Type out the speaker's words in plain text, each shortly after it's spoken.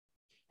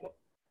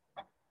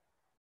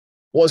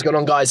What's going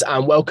on, guys,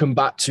 and welcome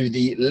back to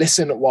the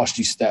Listen Whilst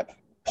You Step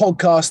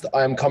podcast.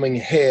 I am coming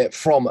here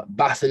from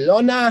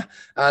Barcelona,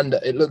 and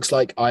it looks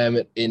like I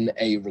am in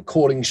a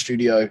recording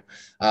studio.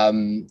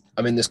 I'm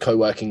in this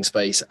co-working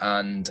space,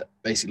 and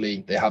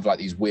basically they have like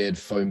these weird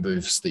phone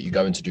booths that you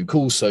go in to do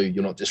calls, so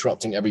you're not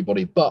disrupting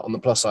everybody. But on the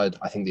plus side,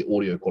 I think the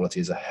audio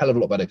quality is a hell of a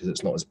lot better because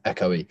it's not as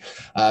echoey.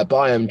 But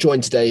I am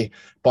joined today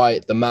by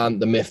the man,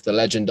 the myth, the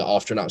legend,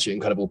 after an absolutely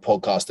incredible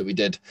podcast that we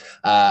did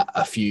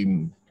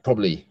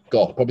probably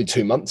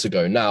 2 months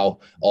ago now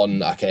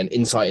on an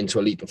insight into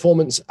elite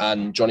performance.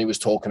 And Johnny was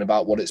talking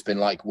about what it's been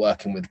like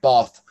working with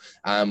Bath.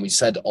 And we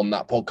said on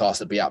that podcast,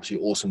 it'd be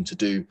absolutely awesome to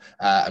do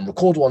and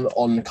record one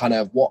on kind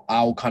of what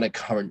our kind of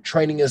current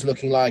training is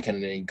looking like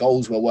and any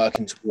goals we're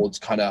working towards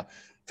kind of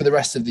for the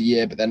rest of the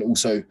year, but then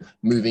also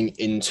moving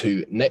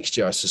into next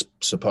year, I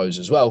suppose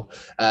as well.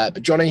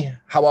 But Johnny,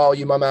 how are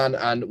you, my man?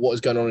 And what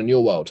is going on in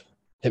your world?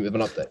 Hit me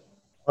with an update.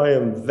 I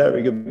am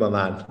very good, my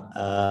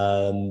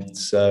man.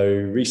 So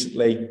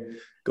recently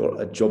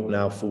got a job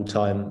now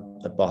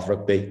full-time at Bath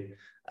Rugby.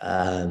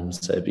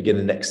 So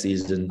beginning next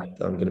season,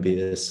 I'm going to be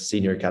the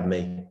senior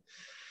academy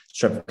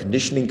strength and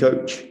conditioning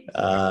coach.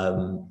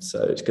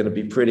 So it's going to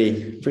be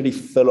pretty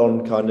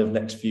full-on kind of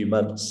next few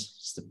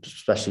months,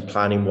 especially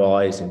planning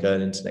wise and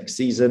going into next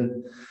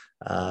season.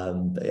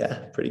 But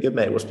yeah, pretty good,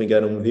 mate. What's been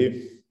going on with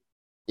you?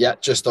 Yeah,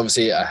 just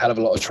obviously a hell of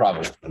a lot of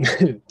travel,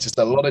 just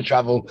a lot of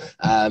travel.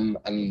 I've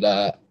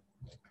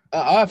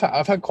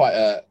had quite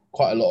a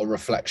lot of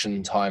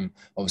reflection time.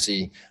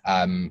 Obviously,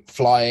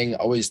 flying, I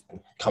always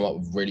come up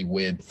with really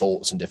weird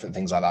thoughts and different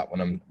things like that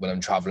when I'm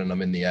traveling.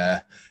 I'm in the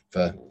air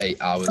for 8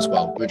 hours.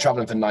 Well, we were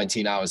traveling for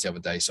 19 hours the other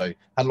day, so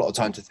had a lot of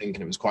time to think,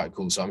 and it was quite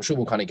cool. So I'm sure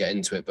we'll kind of get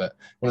into it. But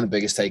one of the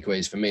biggest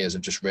takeaways for me is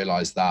I've just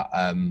realized that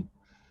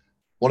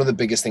one of the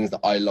biggest things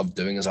that I love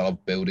doing is I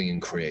love building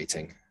and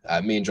creating.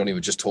 Me and Johnny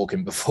were just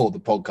talking before the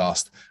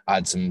podcast. I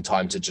had some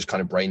time to just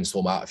kind of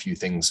brainstorm out a few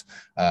things.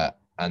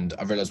 And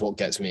I realized what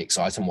gets me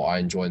excited and what I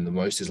enjoy the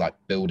most is like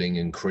building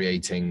and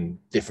creating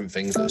different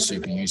things that are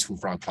super useful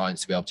for our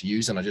clients to be able to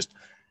use. And I just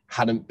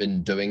hadn't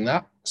been doing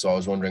that. So I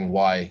was wondering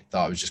why that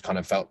I was just kind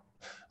of felt,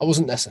 I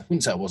wouldn't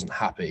say I wasn't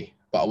happy,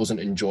 but I wasn't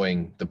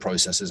enjoying the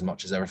process as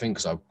much as everything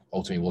because I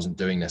ultimately wasn't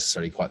doing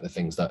necessarily quite the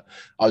things that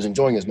I was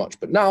enjoying as much.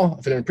 But now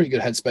I feel in a pretty good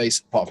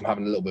headspace, apart from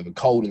having a little bit of a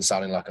cold and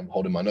sounding like I'm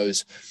holding my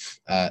nose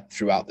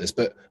throughout this.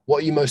 But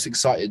what are you most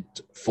excited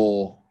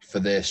for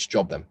this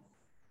job then?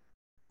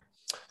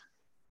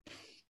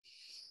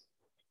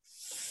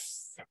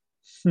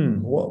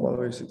 What am I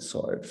most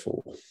excited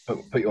for?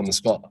 Put you on the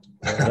spot.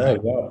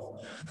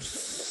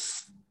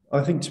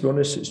 I think, to be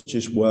honest, it's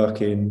just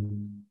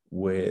working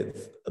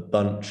with a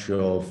bunch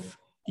of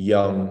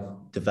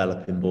young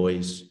developing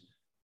boys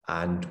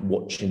and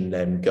watching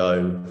them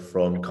go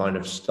from kind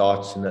of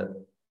starting at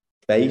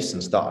base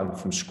and starting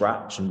from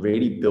scratch and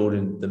really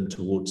building them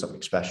towards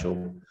something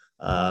special.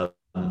 I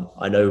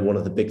know one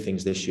of the big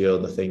things this year,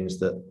 the things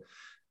that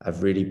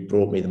have really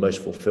brought me the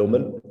most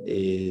fulfillment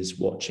is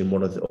watching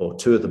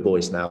two of the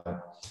boys now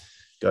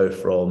go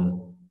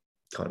from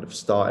kind of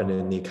starting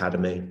in the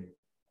academy,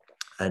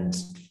 and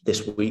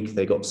this week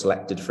they got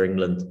selected for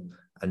England,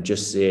 and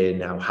just seeing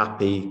how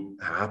happy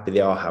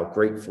they are, how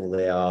grateful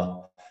they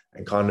are,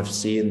 and kind of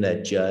seeing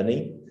their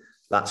journey.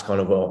 That's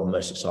kind of what I'm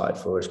most excited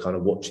for, is kind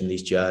of watching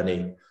this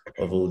journey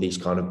of all these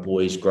kind of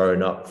boys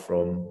growing up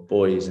from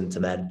boys into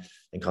men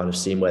and kind of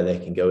seeing where they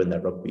can go in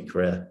their rugby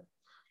career.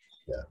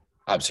 Yeah.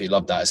 Absolutely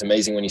love that. It's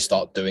amazing when you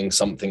start doing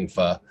something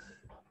for,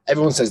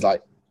 everyone says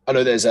like, I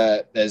know there's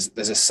a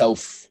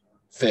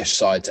selfish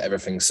side to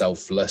everything,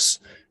 selfless,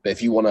 but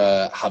if you want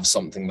to have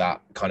something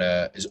that kind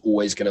of is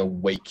always going to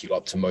wake you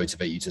up to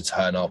motivate you to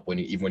turn up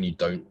even when you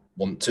don't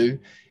want to,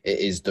 it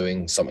is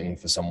doing something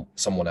for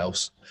someone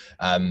else,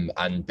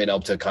 and being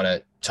able to kind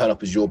of turn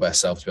up as your best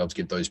self to be able to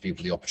give those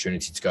people the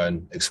opportunity to go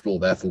and explore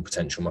their full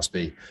potential must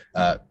be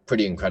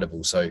pretty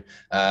incredible. So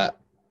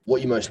what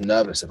are you most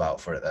nervous about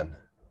for it then?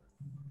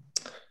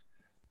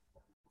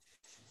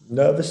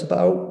 Nervous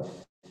about?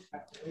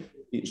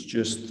 It's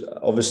just,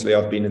 obviously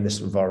I've been in this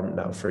environment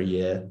now for a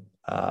year,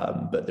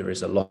 but there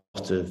is a lot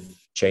of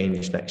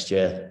change next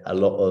year. A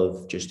lot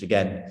of just,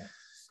 again,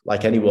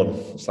 like anyone,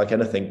 it's like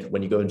anything.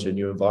 When you go into a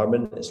new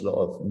environment, it's a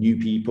lot of new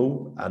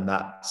people, and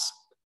that's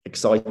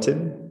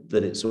exciting,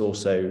 but it's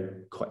also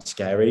quite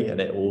scary,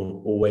 and it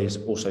always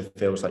also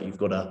feels like you've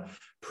got to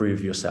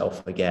prove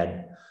yourself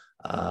again.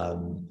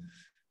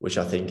 Which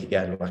I think,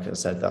 again, like I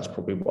said, that's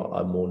probably what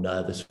I'm more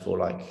nervous for.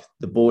 Like,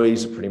 the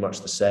boys are pretty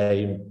much the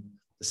same.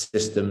 The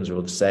systems are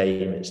all the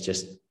same. It's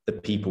just the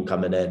people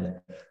coming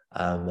in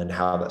and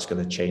how that's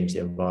going to change the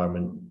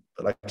environment.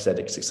 But like I said,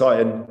 it's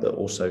exciting, but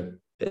also a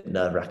bit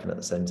nerve-wracking at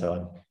the same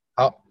time.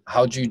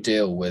 How do you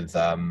deal with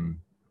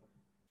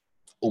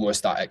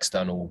almost that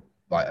external,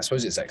 like, I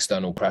suppose it's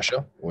external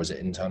pressure, or is it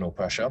internal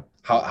pressure?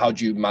 How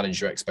do you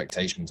manage your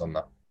expectations on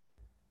that?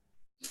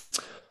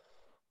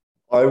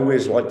 I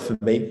always like, for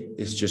me,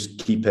 is just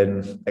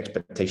keeping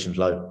expectations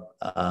low.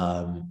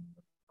 I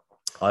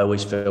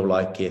always feel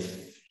like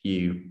if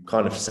you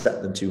kind of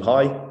set them too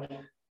high,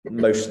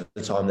 most of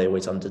the time they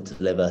always under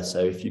deliver. So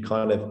if you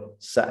kind of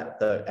set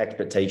the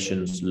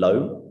expectations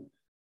low,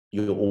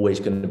 you're always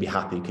going to be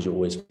happy because you're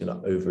always going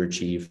to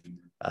overachieve,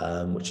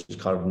 which is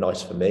kind of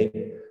nice for me.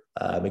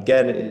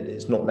 Again,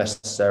 it's not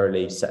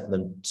necessarily setting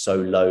them so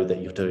low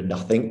that you're doing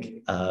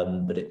nothing,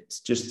 but it's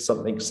just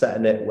something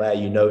setting it where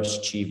you know it's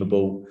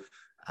achievable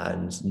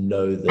and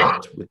know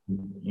that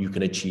you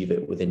can achieve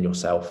it within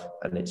yourself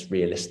and it's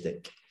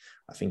realistic.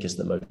 I think is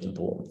the most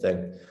important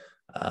thing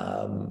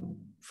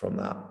from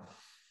that.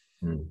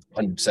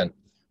 100%.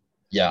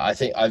 Yeah, I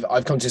think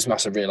I've come to this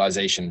massive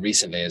realization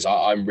recently is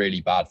I'm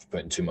really bad for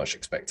putting too much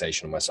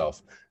expectation on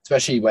myself,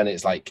 especially when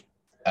it's like,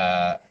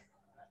 I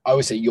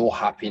always say your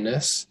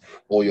happiness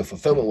or your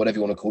fulfillment, whatever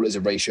you want to call it, is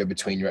a ratio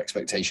between your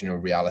expectation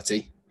and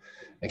reality.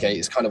 Okay,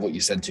 it's kind of what you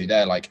said to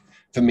there. Like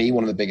for me,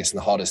 one of the biggest and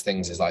the hardest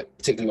things is like,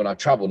 particularly when I've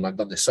traveled, and I've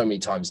done this so many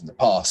times in the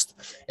past,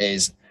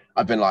 is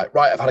I've been like,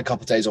 right, I've had a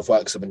couple of days off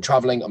work because I've been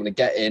traveling. I'm going to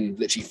get in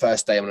literally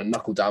first day. I'm going to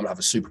knuckle down and have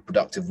a super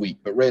productive week.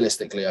 But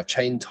realistically, I've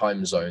changed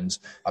time zones.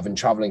 I've been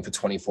traveling for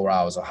 24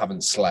 hours. I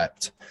haven't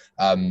slept.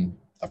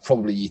 I've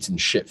probably eaten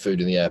shit food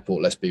in the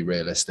airport. Let's be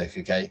realistic.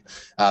 Okay.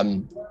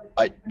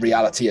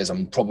 Reality is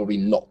I'm probably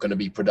not going to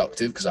be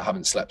productive because I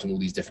haven't slept on all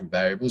these different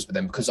variables. But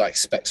then because I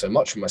expect so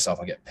much from myself,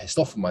 I get pissed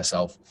off with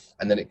myself.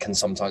 And then it can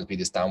sometimes be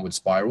this downward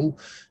spiral.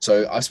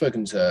 So I've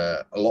spoken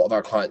to a lot of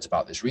our clients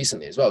about this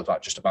recently as well,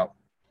 about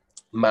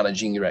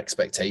managing your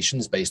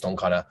expectations based on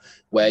kind of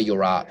where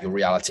you're at, your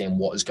reality, and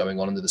what is going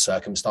on under the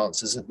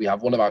circumstances. We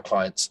have one of our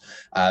clients,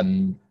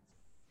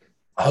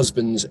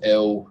 husband's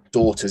ill,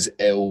 daughter's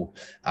ill,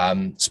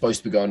 supposed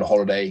to be going on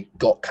holiday,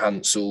 got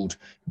cancelled,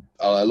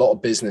 a lot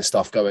of business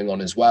stuff going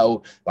on as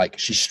well. Like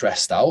she's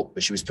stressed out,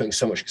 but she was putting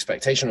so much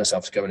expectation on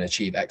herself to go and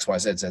achieve X, Y,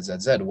 Z, Z, Z,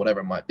 Z, or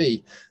whatever it might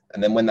be.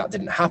 And then when that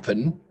didn't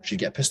happen, she'd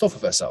get pissed off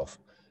with herself.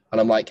 And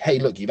I'm like, hey,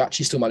 look, you've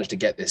actually still managed to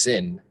get this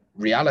in.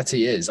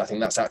 Reality is, I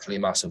think that's actually a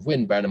massive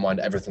win, bearing in mind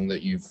everything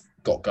that you've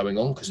got going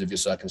on because of your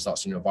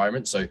circumstance and your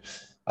environment. So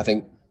I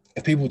think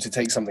if people were to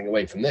take something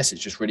away from this,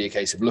 it's just really a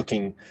case of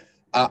looking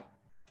at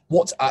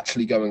what's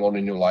actually going on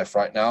in your life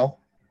right now.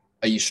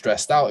 Are you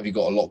stressed out? Have you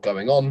got a lot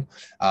going on?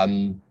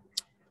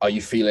 Are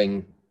you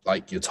feeling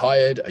like you're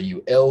tired? Are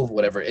you ill?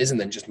 Whatever it is, and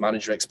then just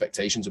manage your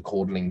expectations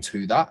according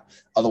to that.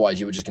 Otherwise,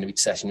 you were just going to be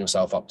setting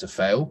yourself up to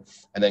fail.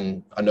 And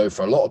then I know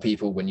for a lot of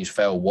people, when you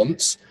fail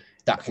once,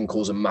 that can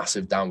cause a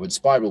massive downward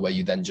spiral where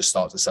you then just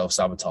start to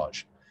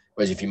self-sabotage.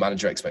 Whereas if you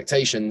manage your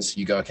expectations,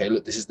 you go, okay,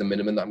 look, this is the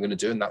minimum that I'm going to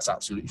do, and that's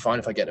absolutely fine.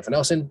 If I get anything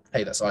else in,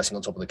 hey, that's icing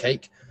on top of the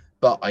cake.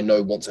 But I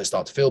know once I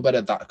start to feel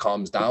better, that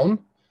calms down,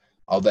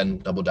 I'll then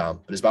double down.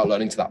 But it's about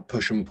learning to that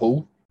push and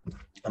pull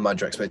and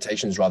manage your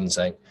expectations rather than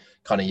saying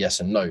kind of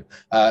yes and no.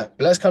 But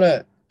let's kind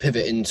of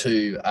pivot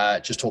into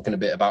just talking a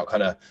bit about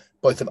kind of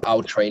both of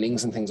our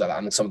trainings and things like that,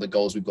 and some of the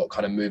goals we've got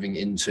kind of moving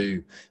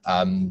into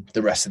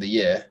the rest of the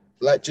year.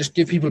 Just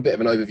give people a bit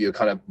of an overview of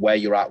kind of where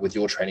you're at with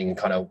your training and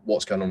kind of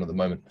what's going on at the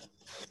moment.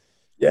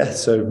 Yeah,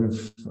 so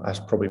as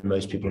probably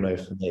most people know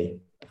for me,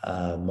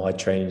 my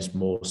training is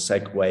more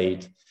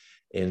segued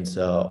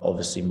into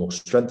obviously more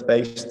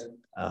strength-based.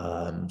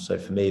 So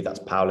for me, that's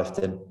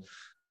powerlifting.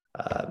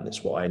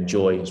 It's what I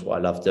enjoy, it's what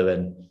I love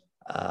doing.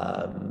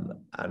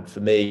 And for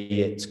me,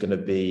 it's going to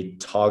be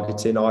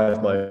targeting. I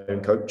have my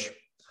own coach,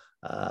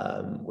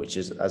 which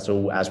is, as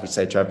we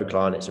say to every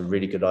client, it's a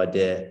really good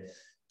idea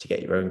to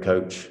get your own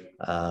coach,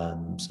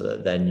 so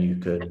that then you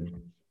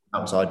can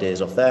bounce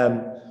ideas off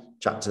them,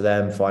 chat to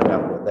them, find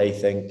out what they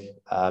think,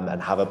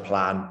 and have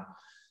a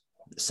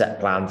set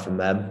plan from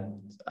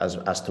them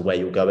as to where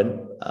you're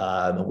going.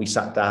 And we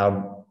sat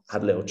down,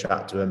 had a little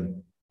chat to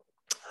him,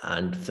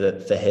 and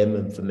for him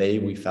and for me,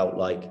 we felt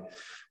like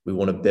we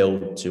want to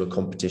build to a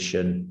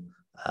competition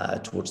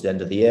towards the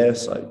end of the year,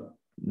 so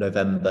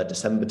November,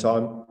 December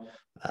time.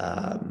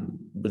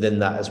 Within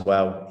that as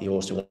well, he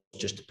also wants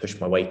just to push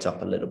my weight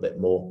up a little bit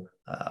more.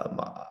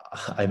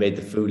 I made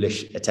the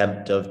foolish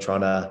attempt of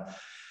trying to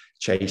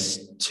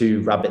chase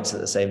two rabbits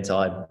at the same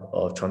time,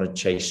 of trying to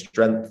chase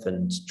strength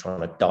and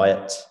trying to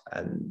diet.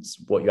 And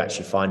what you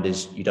actually find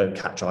is you don't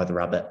catch either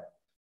rabbit.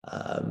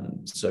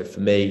 So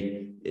for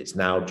me, it's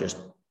now just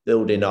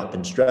building up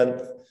in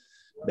strength,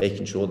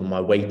 making sure that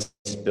my weight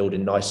is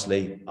building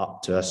nicely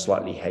up to a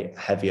slightly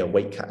heavier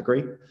weight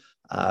category,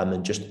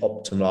 and just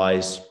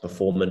optimize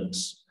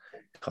performance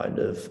kind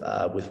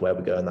of with where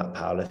we go in that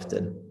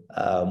powerlifting.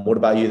 What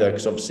about you though?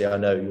 Because obviously I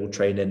know your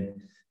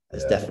training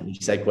has definitely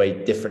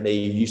segued differently.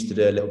 You used to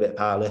do a little bit of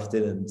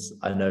powerlifting, and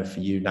I know for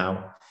you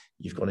now,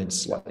 you've gone into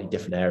slightly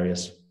different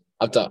areas.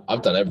 I've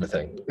done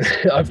everything.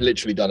 I've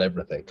literally done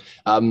everything.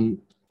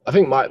 I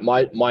think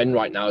mine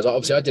right now is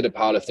obviously I did a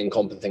powerlifting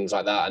comp and things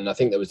like that, and I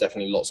think there was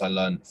definitely lots I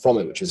learned from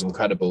it, which was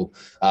incredible.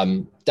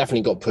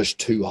 Definitely got pushed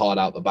too hard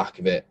out the back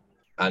of it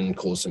and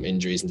caused some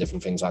injuries and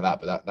different things like that.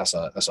 But that's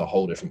a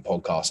whole different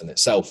podcast in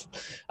itself.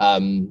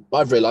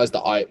 I've realized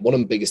that one of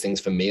the biggest things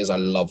for me is I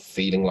love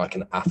feeling like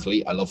an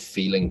athlete. I love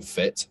feeling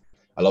fit.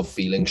 I love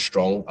feeling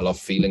strong. I love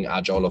feeling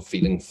agile. I love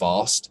feeling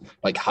fast,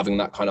 like having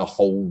that kind of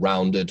whole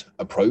rounded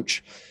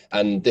approach.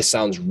 And this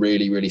sounds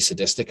really, really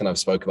sadistic. And I've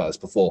spoke about this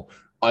before.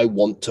 I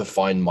want to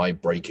find my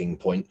breaking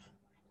point.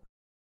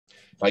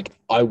 Like,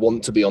 I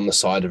want to be on the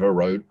side of a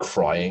road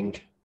crying,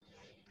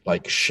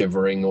 like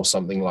shivering or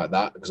something like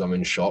that, because I'm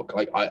in shock.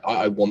 Like,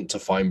 I want to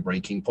find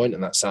breaking point,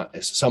 and that's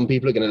that. Some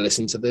people are going to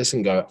listen to this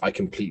and go, I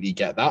completely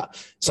get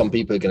that. Some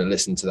people are going to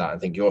listen to that and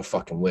think you're a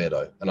fucking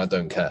weirdo, and I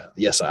don't care.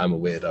 Yes, I am a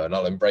weirdo, and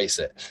I'll embrace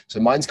it. So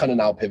mine's kind of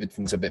now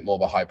pivoting to a bit more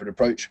of a hybrid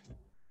approach.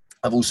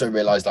 I've also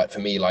realized, like, for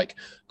me, like,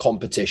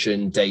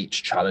 competition, dates,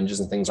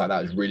 challenges, and things like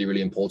that is really,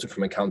 really important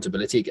from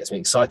accountability. It gets me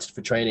excited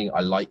for training. I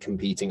like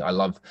competing. I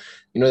love,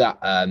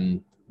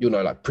 that,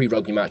 like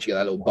pre-rugby match, you get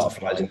that little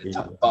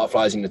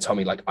butterflies in the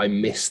tummy. Like, I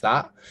miss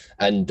that.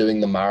 And doing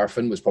the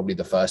marathon was probably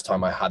the first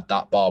time I had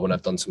that bar when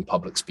I've done some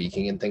public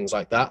speaking and things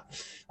like that.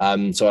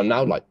 So I'm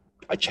now like,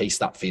 I chase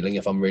that feeling,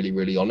 if I'm really,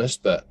 really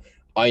honest. But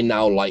I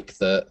now like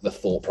the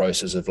thought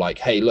process of like,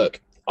 hey, look,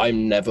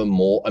 I'm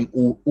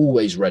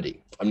always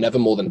ready. I'm never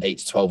more than 8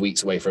 to 12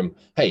 weeks away from,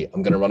 hey,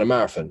 I'm going to run a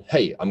marathon.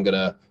 Hey, I'm going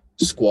to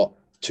squat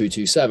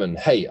 227.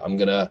 Hey, I'm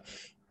going to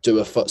do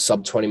a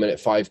sub 20-minute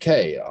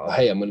 5K.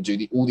 Hey, I'm going to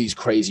do all these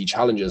crazy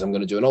challenges. I'm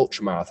going to do an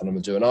ultra marathon. I'm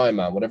going to do an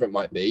Ironman, whatever it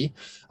might be.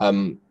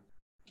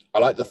 I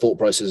like the thought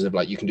process of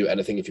like, you can do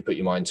anything if you put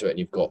your mind to it and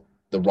you've got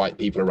the right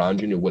people around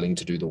you and you're willing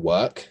to do the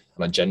work.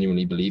 And I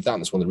genuinely believe that.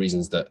 And that's one of the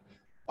reasons that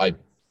I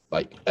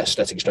like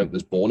Aesthetic Strength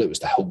was born. It was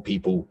to help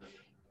people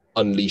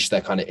unleash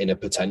their kind of inner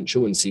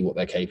potential and see what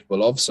they're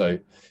capable of. So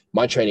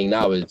my training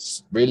now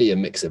is really a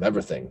mix of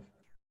everything.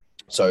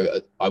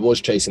 So I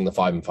was chasing the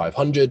 5 and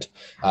 500,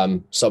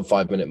 sub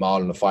 5-minute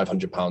mile and a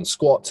 500-pound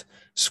squat.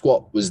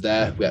 Squat was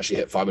there. We actually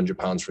hit 500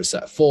 pounds for a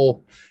set of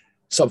 4.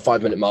 Sub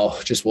 5-minute mile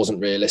just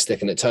wasn't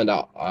realistic. And it turned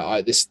out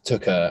this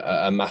took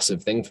a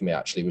massive thing for me,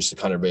 actually, was to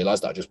kind of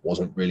realize that I just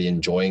wasn't really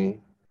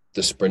enjoying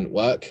the sprint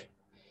work,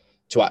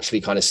 to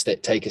actually kind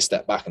of take a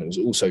step back. And it was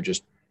also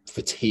just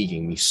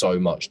fatiguing me so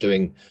much,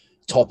 doing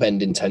top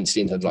end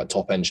intensity in terms of like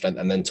top end strength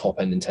and then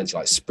top end intensity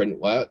like sprint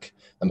work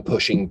and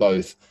pushing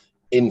both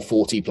in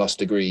 40 plus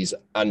degrees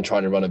and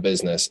trying to run a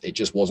business. It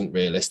just wasn't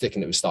realistic,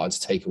 and it was starting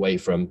to take away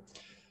from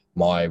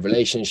my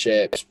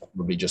relationships,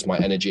 probably just my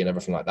energy and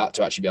everything like that,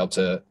 to actually be able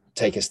to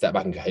take a step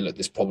back and go, hey, look,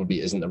 this probably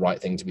isn't the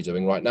right thing to be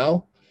doing right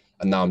now.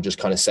 And now I'm just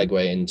kind of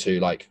segue into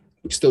like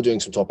still doing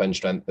some top end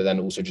strength, but then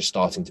also just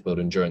starting to build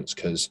endurance,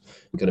 because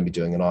I'm going to be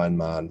doing an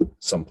Ironman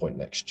some point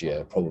next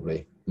year,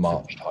 probably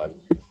March time.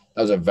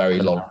 That was a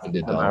very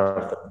long-winded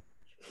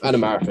and a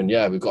marathon.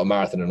 Yeah, we've got a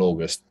marathon in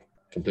August.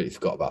 Completely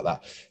forgot about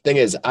that. Thing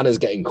is, Anna's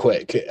getting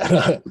quick.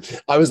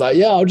 I was like,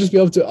 yeah, I'll just be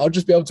able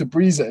to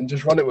breeze it and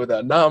just run it with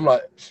her. Now I'm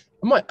like,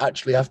 I might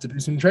actually have to do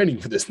some training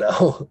for this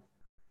now.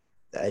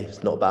 Hey,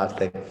 it's not a bad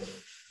thing.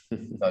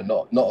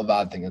 No, not a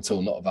bad thing at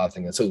all. Not a bad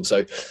thing at all.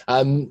 So,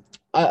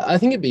 I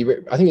think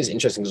it's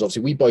interesting because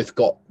obviously we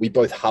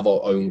both have our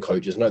own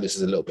coaches. I know this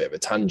is a little bit of a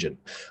tangent.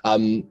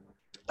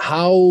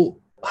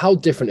 How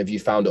different have you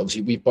found it?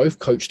 Obviously, we've both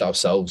coached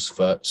ourselves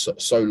for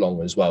so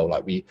long as well.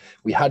 Like we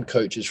had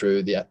coaches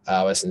through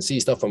our S&C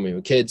stuff when we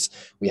were kids.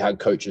 We had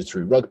coaches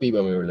through rugby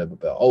when we were a little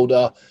bit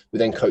older. We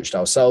then coached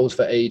ourselves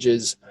for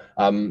ages.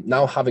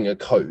 Now having a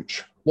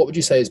coach, what would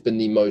you say has been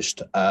the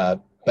most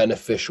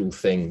beneficial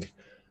thing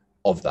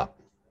of that?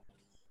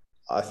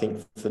 I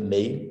think for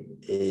me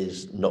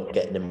is not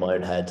getting in my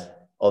own head.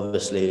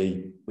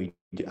 Obviously, we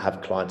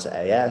have clients at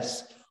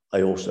AS.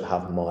 I also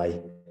have my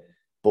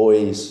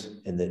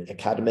boys in the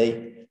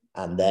academy,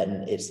 and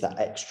then it's that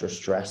extra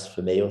stress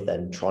for me of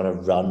then trying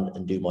to run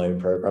and do my own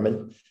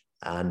programming.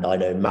 And I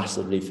know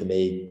massively for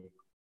me,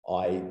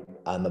 I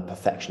am a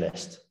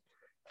perfectionist,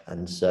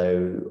 and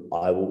so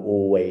I will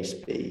always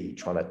be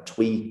trying to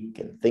tweak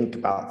and think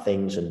about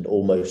things and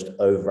almost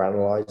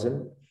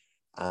overanalyzing.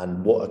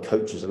 And what a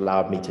coach has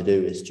allowed me to do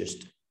is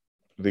just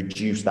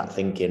reduce that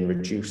thinking,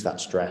 reduce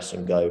that stress,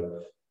 and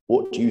go,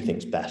 what do you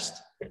think's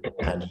best?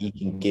 And he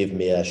can give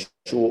me a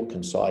short,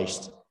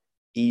 concise,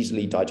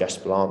 easily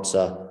digestible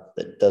answer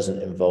that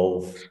doesn't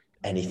involve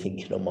any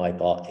thinking on my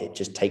part. It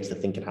just takes the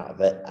thinking out of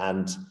it.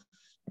 And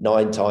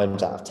 9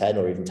 times out of 10,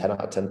 or even 10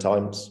 out of 10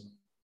 times,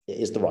 it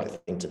is the right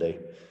thing to do.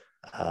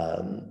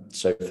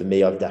 So for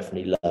me, I've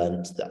definitely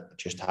learned that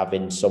just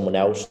having someone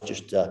else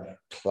just to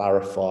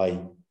clarify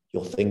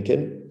your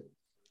thinking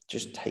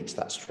just takes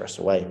that stress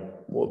away.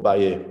 What about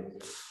you?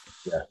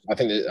 Yeah, I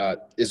think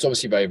it's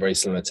obviously very, very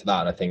similar to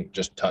that. I think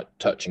just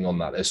touching on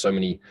that, there's so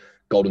many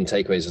golden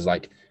takeaways. Is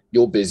like,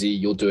 you're busy,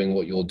 you're doing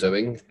what you're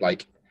doing,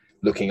 like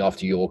looking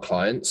after your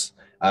clients.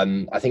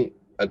 I think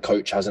a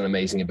coach has an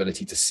amazing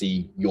ability to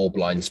see your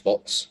blind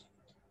spots,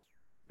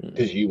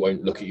 because you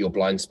won't look at your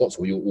blind spots,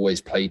 or you'll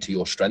always play to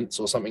your strengths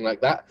or something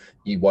like that.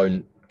 You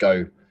won't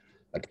go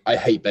like, I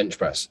hate bench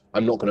press.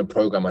 I'm not going to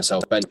program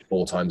myself bench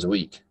 4 times a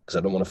week because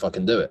I don't want to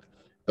fucking do it.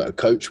 But a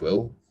coach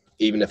will,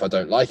 even if I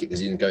don't like it, because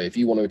you can go, if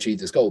you want to achieve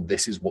this goal,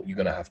 this is what you're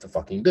going to have to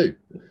fucking do.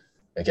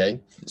 Okay.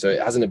 So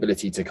it has an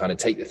ability to kind of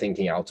take the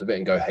thinking out of it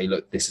and go, hey,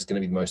 look, this is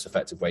going to be the most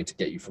effective way to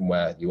get you from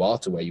where you are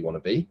to where you want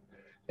to be.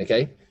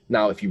 Okay.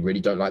 Now, if you really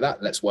don't like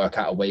that, let's work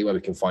out a way where we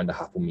can find a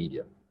happy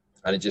medium.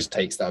 And it just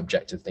takes that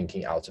objective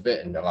thinking out of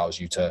it and allows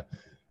you to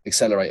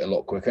accelerate a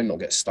lot quicker and not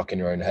get stuck in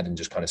your own head and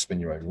just kind of spin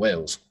your own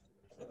wheels.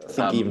 I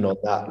think even on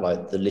that,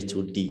 like the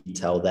little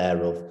detail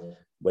there of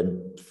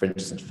when, for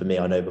instance, for me,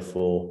 I know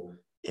before,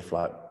 if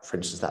like, for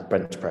instance, that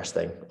bench press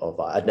thing of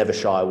I'd never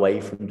shy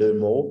away from doing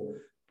more,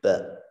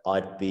 but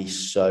I'd be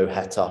so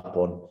het up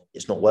on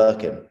it's not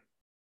working.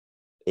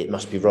 It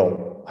must be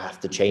wrong. I have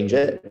to change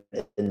it,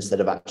 instead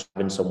of actually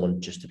having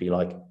someone just to be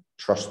like,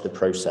 trust the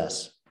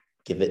process,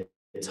 give it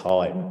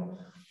time.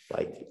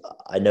 Like,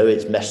 I know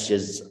it's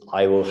messages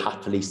I will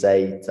happily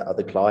say to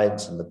other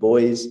clients and the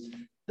boys,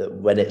 that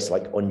when it's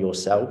like on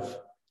yourself,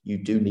 you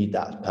do need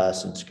that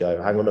person to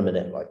go, hang on a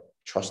minute, like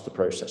trust the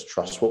process,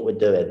 trust what we're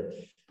doing.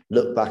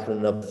 Look back in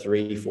another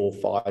 3, 4,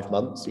 5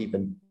 months,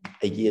 even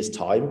a year's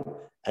time,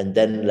 and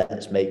then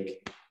let's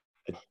make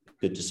a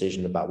good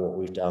decision about what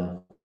we've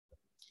done.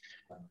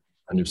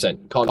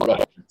 100%. Can't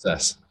rush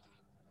success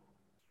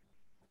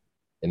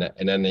in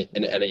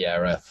any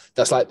area.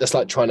 That's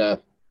like trying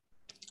to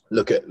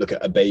look at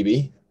a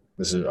baby.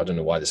 This is, I don't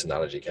know why this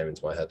analogy came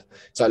into my head.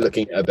 It's like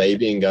looking at a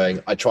baby and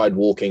going, I tried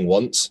walking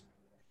once,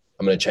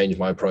 I'm going to change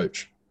my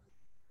approach.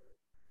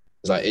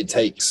 It's like, it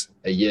takes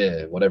a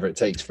year, whatever it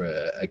takes for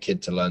a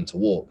kid to learn to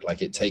walk.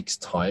 Like, it takes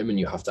time, and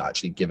you have to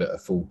actually give it a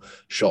full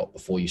shot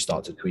before you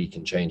start to tweak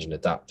and change and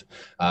adapt.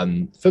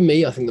 For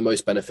me, I think the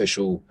most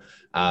beneficial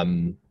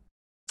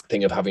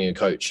thing of having a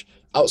coach,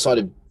 outside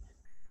of,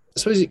 I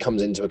suppose it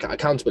comes into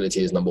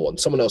accountability, is number one.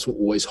 Someone else will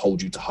always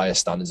hold you to higher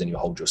standards than you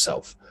hold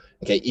yourself.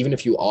 Okay, even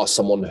if you are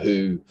someone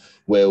who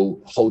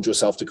will hold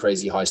yourself to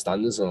crazy high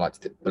standards, and I like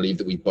to believe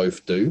that we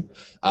both do,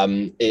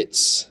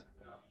 it's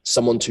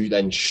someone to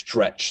then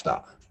stretch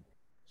that,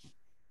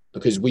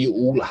 because we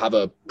all have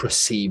a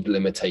perceived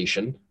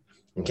limitation.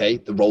 Okay,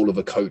 the role of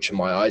a coach in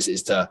my eyes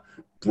is to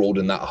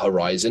broaden that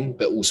horizon,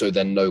 but also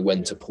then know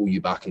when to pull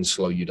you back and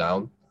slow you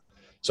down.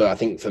 So I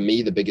think for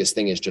me, the biggest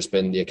thing has just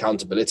been the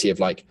accountability of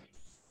like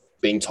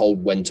being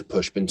told when to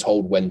push, being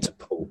told when to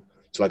pull.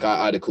 So like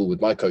I had a call with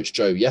my coach,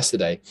 Joe,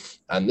 yesterday,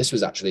 and this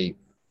was actually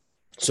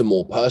some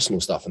more personal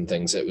stuff and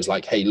things. It was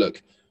like, hey,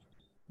 look,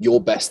 your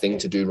best thing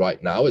to do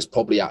right now is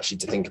probably actually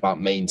to think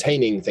about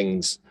maintaining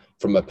things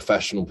from a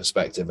professional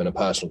perspective and a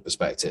personal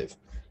perspective,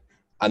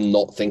 and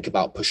not think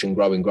about pushing,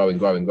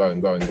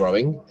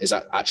 growing. Is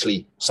that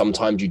actually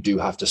sometimes you do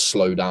have to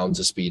slow down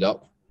to speed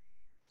up.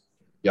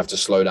 You have to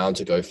slow down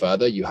to go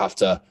further. You have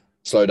to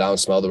slow down,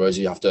 smell the roses.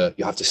 You have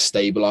to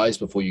stabilize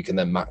before you can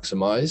then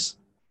maximize.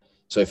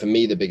 So for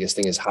me, the biggest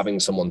thing is having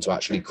someone to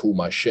actually call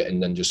my shit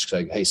and then just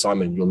say, hey,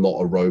 Simon, you're not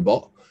a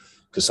robot.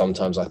 Because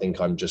sometimes I think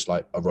I'm just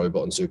like a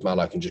robot and Superman.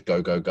 I can just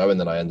go. And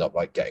then I end up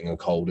like getting a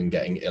cold and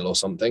getting ill or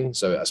something.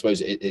 So I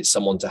suppose it's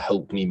someone to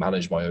help me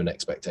manage my own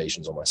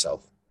expectations on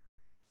myself.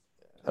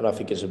 And I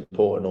think it's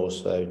important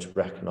also to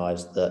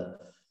recognize that,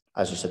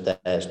 as you said there,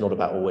 it's not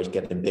about always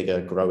getting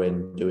bigger,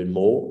 growing, doing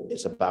more.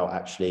 It's about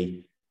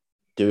actually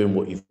doing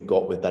what you've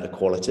got with better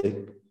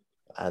quality.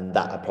 And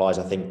that applies,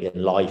 I think,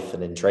 in life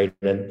and in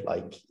training.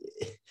 Like,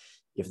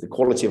 if the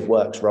quality of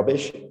work's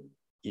rubbish,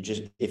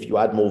 if you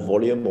add more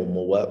volume or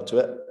more work to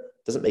it,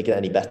 it doesn't make it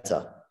any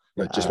better.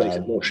 No, it just makes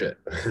it more shit.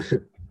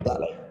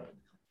 Exactly.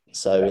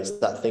 So it's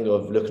that thing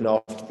of looking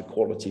after the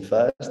quality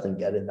first and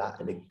getting that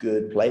in a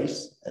good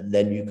place, and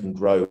then you can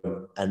grow.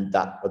 And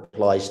that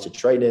applies to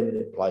training,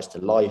 it applies to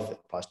life, it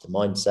applies to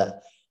mindset,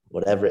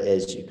 whatever it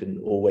is. You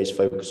can always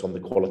focus on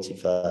the quality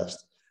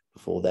first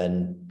before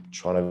then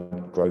trying to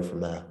grow from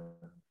there.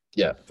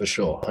 Yeah, for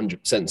sure,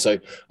 100%. So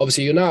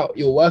obviously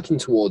you're working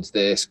towards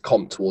this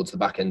comp towards the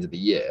back end of the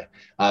year.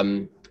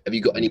 Have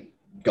you got any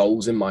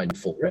goals in mind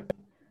for it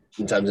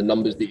in terms of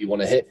numbers that you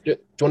want to hit? Do you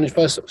want to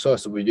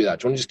first we do that?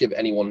 Do you want to just give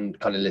anyone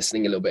kind of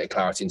listening a little bit of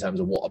clarity in terms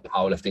of what a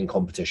powerlifting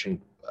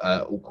competition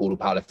or called a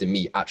powerlifting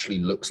meet actually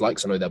looks like?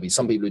 So I know there'll be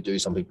some people who do,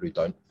 some people who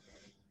don't.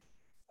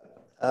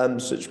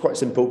 So it's quite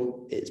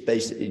simple. It's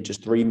basically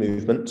just 3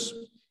 movements.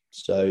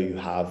 So you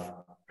have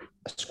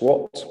a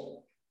squat,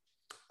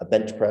 a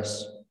bench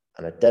press,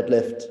 and a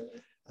deadlift.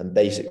 And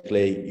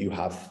basically you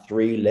have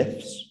 3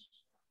 lifts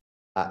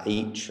at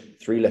each,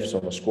 3 lifts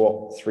on a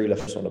squat, 3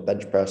 lifts on a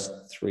bench press,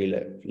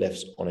 3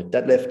 lifts on a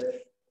deadlift.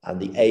 And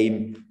the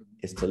aim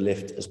is to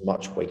lift as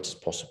much weight as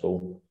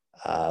possible.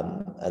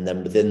 And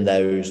then within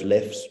those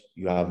lifts,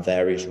 you have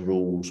various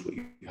rules that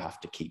you have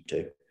to keep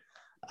to.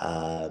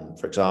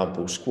 For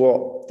example,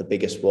 squat, the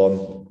biggest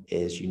one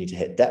is you need to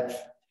hit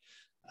depth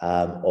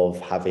of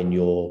having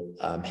your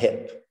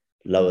hip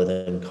lower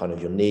than kind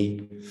of your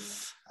knee.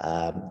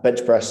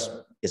 Bench press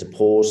is a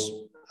pause.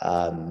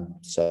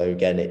 So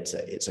again,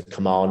 it's a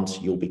command.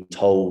 You'll be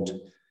told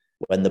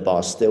when the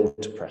bar's still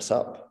to press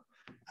up.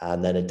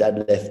 And then a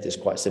deadlift is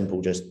quite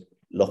simple. Just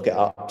lock it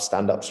up,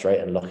 stand up straight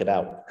and lock it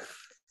out.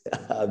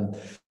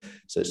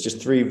 So it's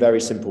just 3 very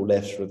simple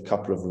lifts with a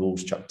couple of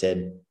rules chucked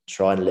in.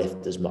 Try and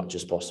lift as much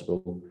as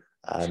possible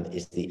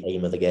is the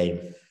aim of the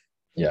game.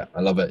 Yeah,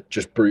 I love it.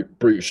 Just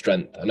brute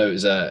strength. I know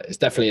it's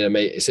definitely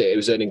it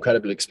was an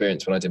incredible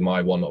experience when I did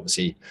my one.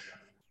 Obviously,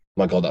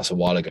 my God, that's a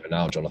while ago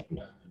now, Jonathan.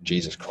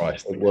 Jesus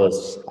Christ. It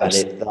was. And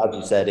as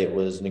you said, it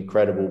was an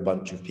incredible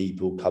bunch of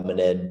people coming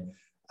in.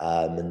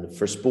 And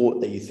for a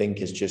sport that you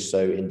think is just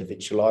so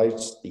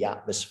individualized, the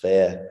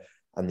atmosphere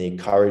and the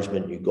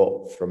encouragement you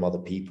got from other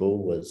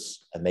people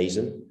was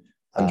amazing.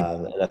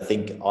 And I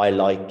think I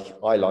like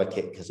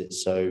it because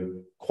it's so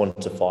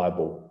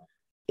quantifiable.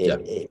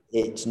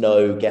 It's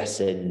no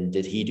guessing,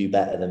 did he do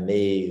better than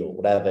me or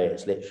whatever.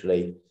 It's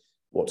literally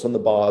what's on the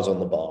bar is on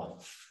the bar.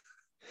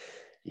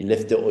 You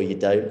lift it or you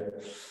don't.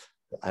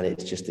 And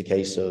it's just a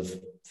case of,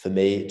 for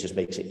me, it just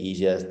makes it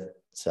easier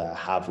to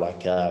have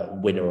like a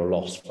winner or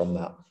loss from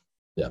that.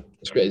 Yeah,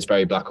 it's great. It's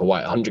very black or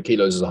white. 100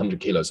 kilos is 100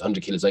 kilos.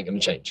 100 kilos ain't going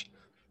to change.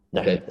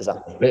 No, okay.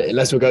 Exactly.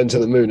 Unless we're going to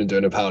the moon and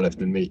doing a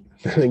powerlifting meet,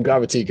 then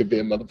gravity could be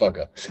a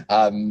motherfucker.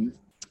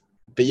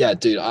 But yeah,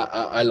 dude,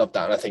 I love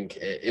that. And I think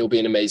it'll be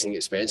an amazing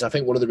experience. I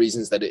think one of the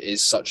reasons that it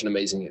is such an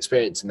amazing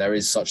experience, and there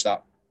is such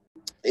that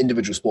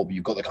individual sport, but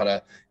you've got the kind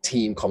of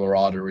team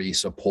camaraderie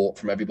support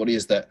from everybody,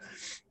 is that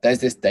there's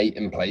this date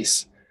in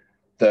place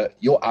that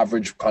your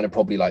average kind of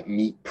probably like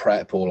meet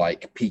prep or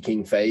like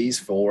peaking phase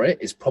for it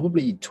is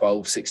probably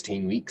 12,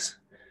 16 weeks.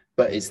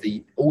 But it's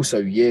the also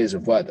years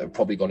of work that have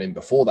probably gone in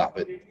before that.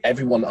 But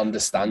everyone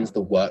understands the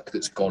work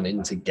that's gone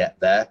in to get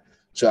there.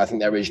 So I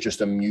think there is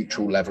just a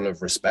mutual level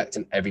of respect,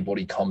 and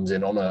everybody comes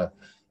in on a,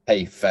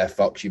 hey, fair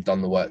fucks, you've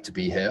done the work to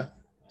be here.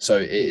 So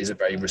it is a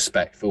very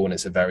respectful, and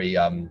it's a very,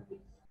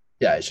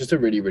 it's just a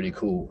really, really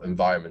cool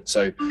environment.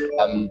 So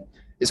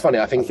it's funny.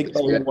 I think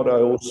what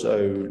I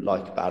also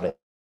like about it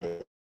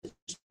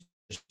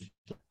is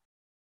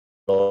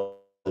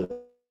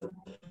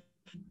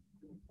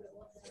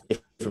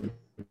different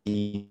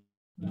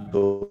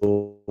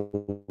people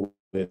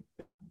with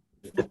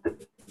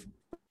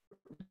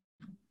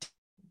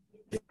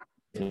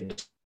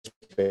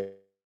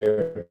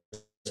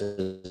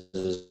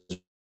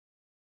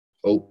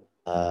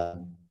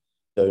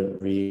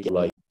don't really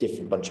like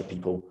different bunch of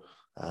people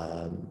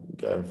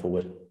going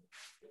forward.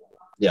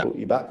 Yeah.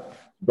 You back?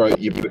 Bro,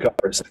 you broke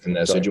up for a second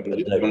there. Sorry. So do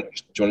you want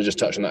to just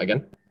touch on that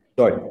again?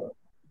 Sorry.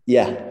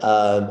 Yeah.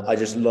 I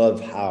just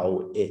love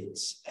how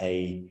it's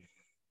a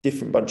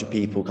different bunch of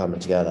people coming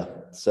together.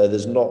 So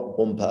there's not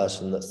one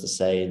person that's the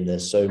same.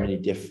 There's so many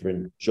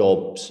different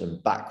jobs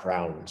and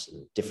backgrounds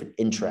and different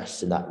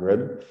interests in that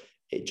room.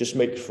 It just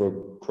makes for a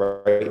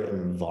great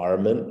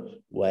environment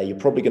where you're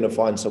probably going to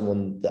find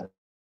someone that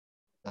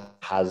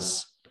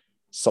has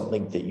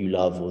something that you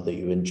love or that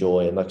you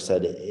enjoy. And like I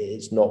said,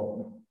 it's not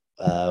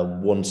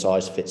one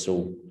size fits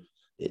all.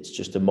 It's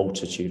just a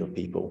multitude of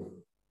people.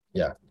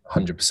 Yeah,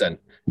 100%.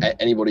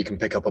 Anybody can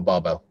pick up a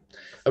barbell.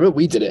 I remember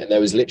we did it, and there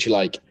was literally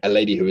like a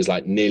lady who was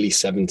like nearly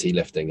 70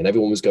 lifting, and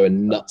everyone was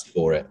going nuts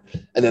for it.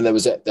 And then there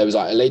was like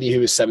a lady who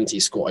was 70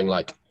 squatting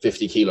like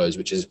 50 kilos,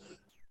 which is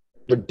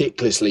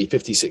ridiculously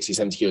 50, 60,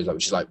 70 kilos,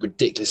 which is like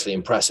ridiculously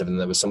impressive. And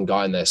there was some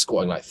guy in there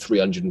squatting like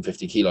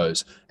 350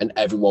 kilos, and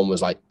everyone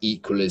was like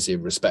equally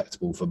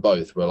respectable for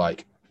both. We're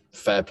like,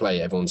 fair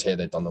play, everyone's here,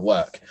 they've done the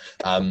work.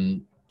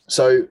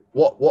 So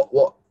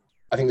what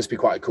I think this would be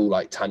quite a cool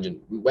like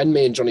tangent. When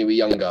me and Johnny were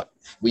younger,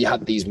 we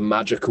had these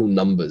magical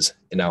numbers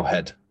in our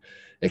head.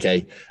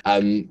 Okay.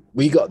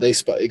 It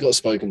got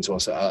spoken to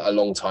us a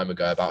long time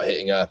ago about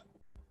hitting a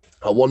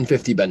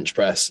 150 bench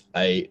press,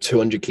 a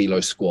 200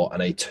 kilo squat,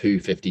 and a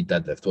 250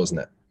 deadlift,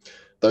 wasn't it?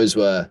 Those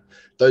were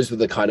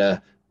the kind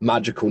of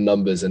magical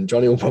numbers. And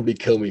Johnny will probably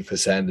kill me for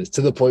saying this,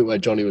 to the point where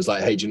Johnny was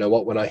like, hey, do you know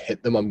what? When I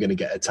hit them, I'm going to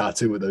get a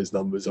tattoo with those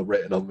numbers are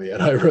written on me.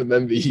 And I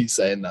remember you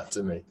saying that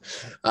to me.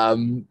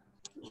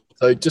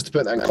 So just to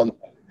put that in context,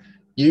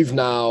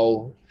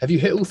 have you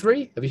hit all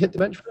three? Have you hit the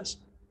bench press?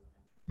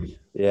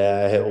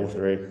 Yeah, I hit all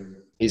three.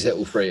 He's hit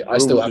all three. I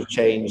still haven't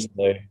changed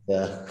though.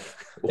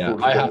 Yeah,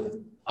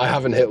 I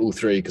haven't hit all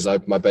three because I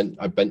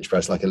bench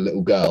press like a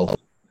little girl.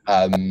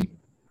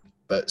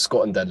 But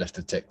squat and deadlift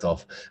have ticked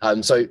off.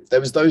 So there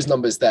was those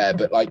numbers there,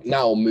 but like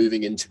now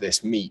moving into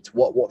this meet,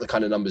 what are the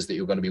kind of numbers that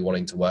you're going to be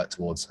wanting to work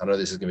towards? I know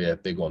this is going to be a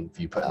big one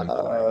for you putting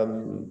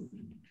them.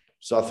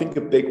 So I think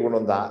a big one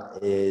on that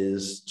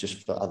is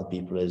just for other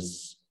people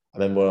is, I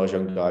remember when I was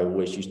younger, I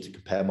always used to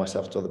compare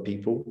myself to other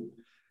people.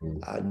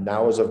 And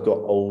now as I've got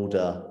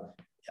older,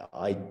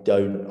 I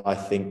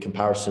think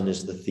comparison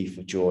is the thief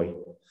of joy.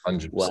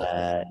 100%.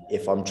 Where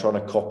if I'm trying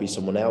to copy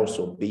someone else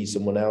or be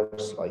someone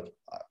else, like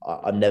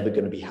I'm never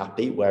going to be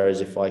happy.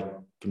 Whereas if I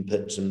can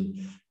put some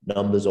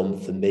numbers on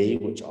for me,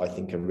 which I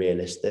think are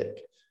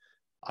realistic,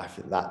 I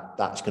think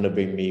that's going to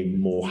bring me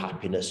more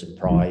happiness and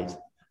pride.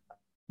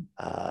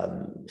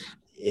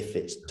 If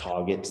it's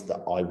targets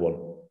that I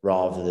want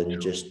rather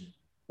than just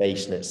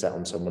basing it set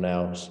on someone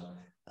else.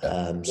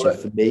 So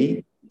for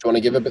me, do you want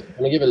to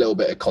give a little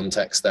bit of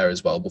context there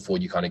as well before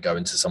you kind of go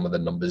into some of the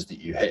numbers that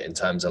you hit in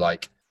terms of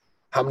like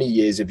how many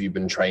years have you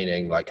been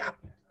training? Like,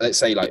 let's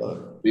say like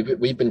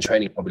we've been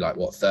training probably like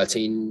what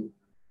 13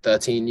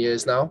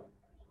 years now.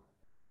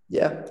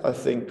 Yeah, I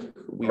think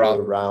we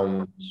were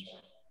around,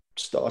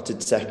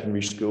 started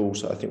secondary school,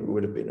 so I think we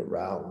would have been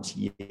around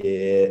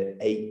year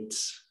 8.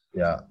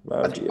 Yeah,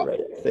 around year 8.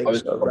 I think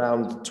so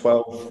around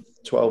 12,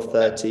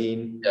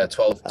 13. Yeah,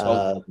 12,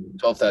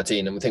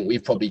 13. And I think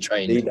we've probably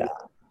trained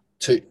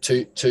two,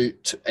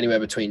 anywhere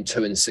between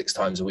 2 and 6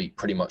 times a week,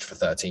 pretty much for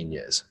 13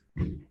 years.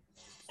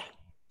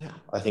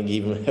 I think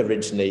even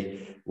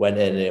originally went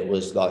in, it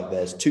was like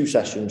there's 2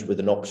 sessions with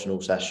an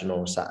optional session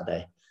on a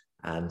Saturday,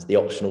 and the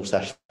optional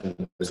session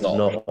was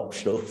not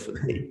optional for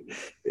me.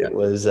 It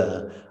was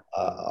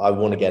I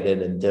want to get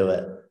in and do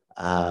it.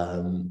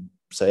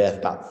 So yeah,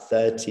 about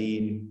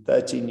 13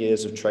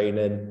 years of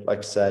training, like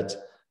I said,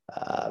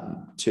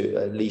 to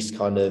at least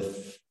kind of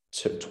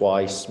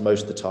twice,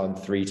 most of the time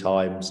 3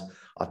 times.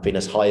 I've been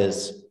as high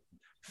as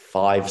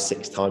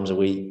 5-6 times a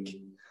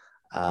week.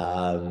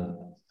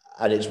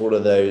 And it's one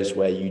of those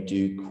where you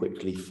do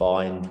quickly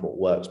find what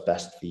works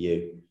best for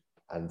you.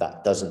 And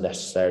that doesn't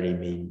necessarily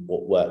mean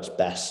what works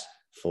best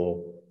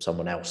for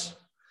someone else.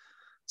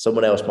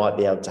 Someone else might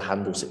be able to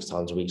handle 6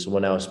 times a week.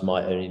 Someone else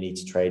might only need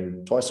to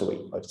train twice a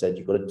week. Like I said,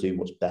 you've got to do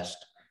what's best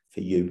for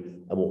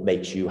you and what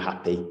makes you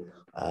happy.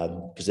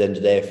 Because at the end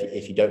of the day,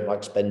 if you don't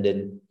like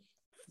spending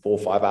 4 or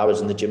 5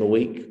 hours in the gym a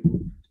week,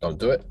 don't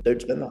do it.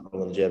 Don't spend that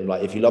long in the gym.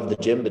 Like if you love the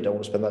gym but don't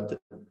want to spend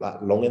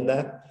that long in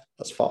there,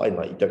 that's fine.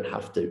 Like you don't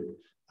have to.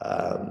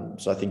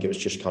 So I think it was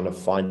just kind of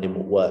finding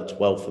what worked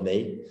well for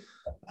me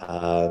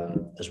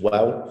as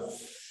well.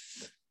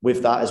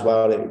 With that as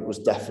well, it was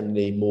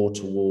definitely more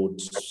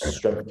towards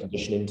strength and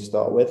conditioning to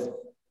start with.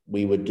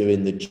 We were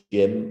doing the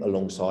gym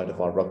alongside of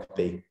our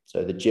rugby.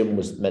 So the gym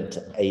was meant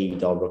to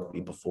aid our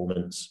rugby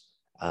performance.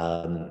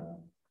 And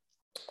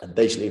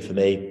basically for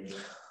me,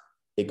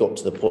 it got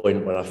to the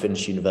point when I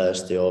finished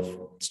university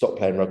of stopped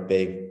playing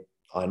rugby.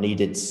 I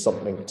needed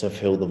something to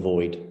fill the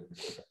void.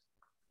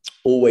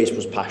 Always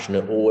was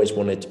passionate, always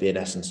wanted to be an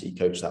S&C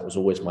coach. That was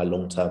always my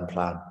long-term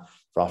plan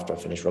for after I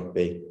finished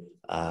rugby.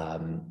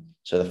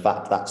 So the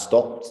fact that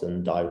stopped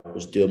and I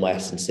was doing my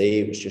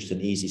S&C, it was just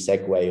an easy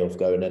segue of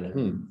going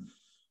in,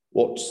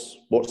 what's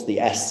the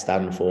S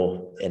stand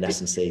for in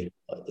S&C?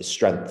 It's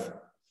strength.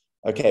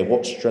 Okay,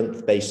 what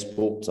strength-based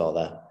sports are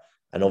there?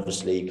 And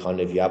obviously kind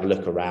of you have a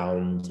look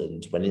around,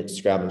 and when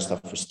Instagram and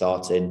stuff was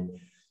starting,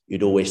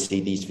 you'd always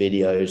see these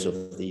videos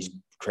of these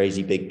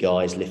crazy big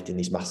guys lifting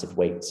these massive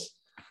weights.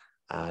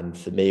 And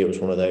for me, it was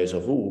one of those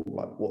of,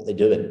 like, what they're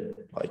doing?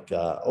 Like,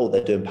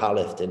 they're doing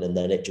powerlifting. And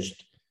then it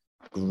just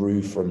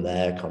grew from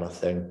there kind of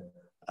thing.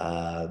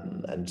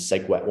 And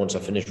segue, once I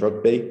finished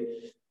rugby,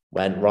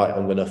 went, right,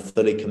 I'm going to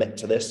fully commit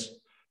to this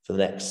for the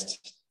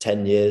next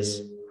 10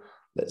 years.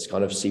 Let's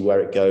kind of see where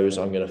it goes.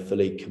 I'm going to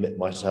fully commit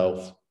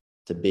myself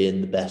to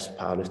being the best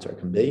powerlifter I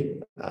can be.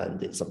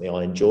 And it's something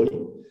I enjoy.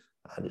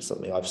 And it's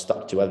something I've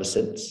stuck to ever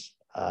since.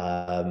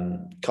 A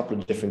couple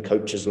of different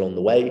coaches along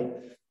the way,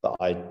 but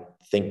I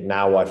think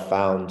now I've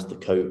found the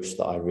coach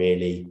that I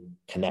really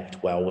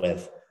connect well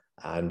with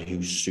and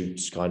who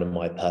suits kind of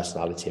my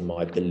personality and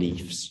my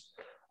beliefs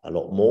a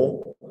lot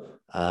more.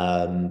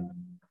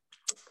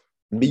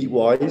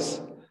 Meat-wise,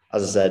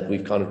 as I said,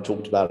 we've kind of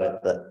talked about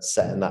it, that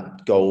setting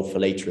that goal for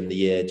later in the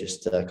year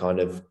just to kind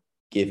of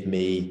give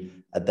me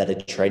a better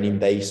training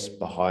base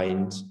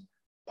behind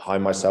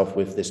myself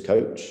with this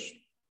coach.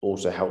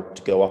 Also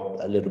helped go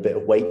up a little bit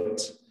of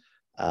weight.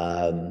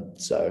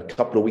 So a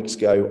couple of weeks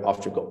ago,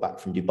 after I got back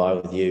from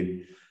Dubai with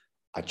you,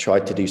 I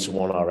tried to do some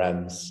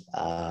 1RMs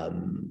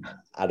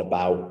at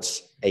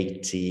about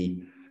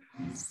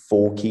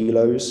 84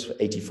 kilos,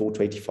 84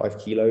 to 85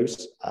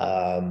 kilos.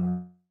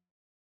 And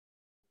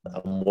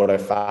what I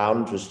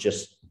found was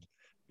just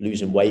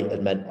losing weight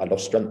had meant I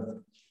lost strength.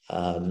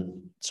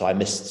 So I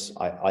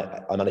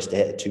managed to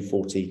hit a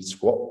 240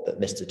 squat, but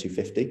missed a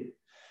 250.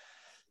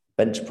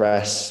 Bench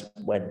press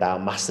went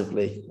down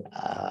massively.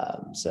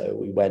 So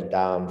we went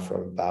down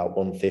from about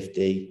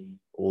 150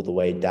 all the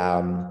way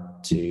down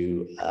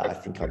to, I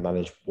think I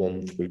managed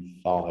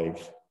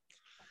 135.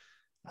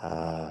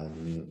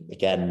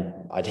 Again,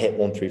 I'd hit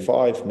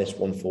 135, missed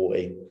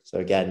 140. So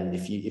again,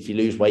 if you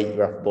lose weight,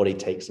 your upper body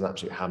takes an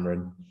absolute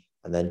hammering.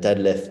 And then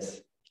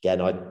deadlift,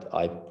 again,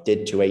 I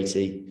did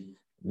 280,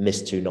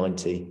 missed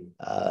 290.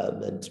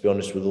 And to be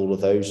honest, with all of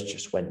those,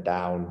 just went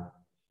down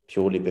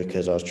purely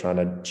because I was trying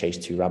to chase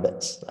 2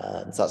 rabbits.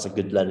 So that's a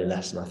good learning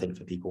lesson, I think,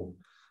 for people.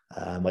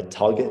 My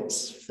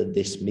targets for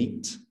this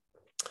meet,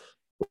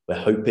 we're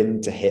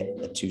hoping to hit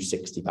a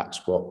 260 back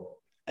squat,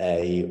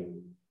 a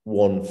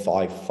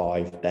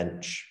 155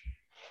 bench,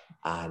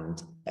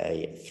 and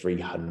a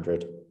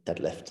 300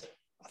 deadlift.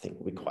 I think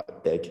will be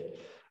quite big.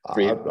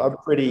 I'm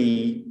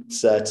pretty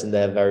certain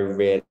they're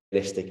very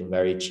realistic and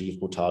very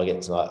achievable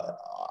targets. And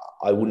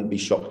I wouldn't be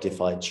shocked if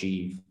I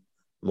achieve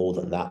more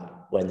than that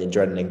when the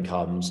adrenaline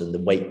comes and the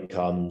weight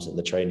comes and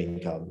the training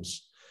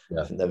comes.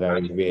 Yeah. I think they're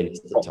very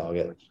realistic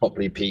targets.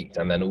 Properly peaked,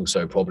 and then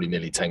also probably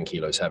nearly 10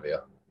 kilos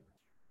heavier.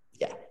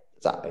 Yeah,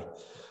 exactly.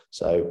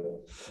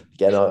 So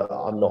again,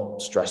 I'm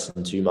not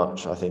stressing too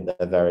much. I think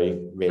they're very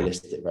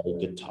realistic, very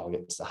good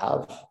targets to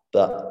have.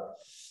 But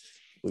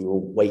we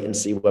will wait and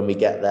see when we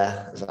get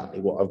there exactly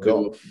what I've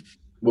got.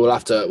 We'll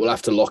have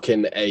to lock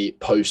in a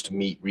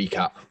post-meet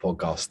recap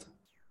podcast.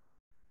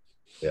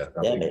 Yeah,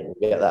 mate,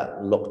 we'll get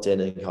that locked in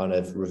and kind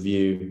of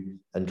review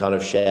and kind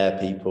of share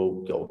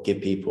people or give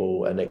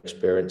people an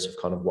experience of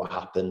kind of what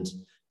happened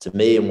to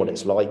me and what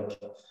it's like.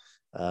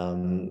 As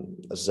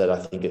I said, I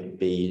think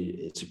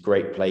it's a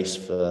great place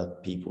for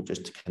people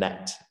just to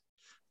connect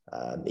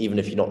Even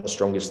if you're not the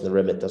strongest in the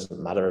room, it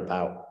doesn't matter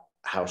about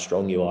how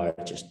strong you are.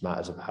 It just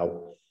matters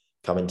about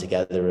coming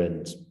together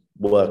and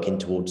working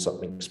towards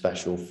something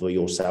special for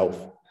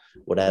yourself,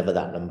 whatever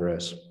that number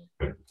is.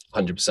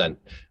 100%.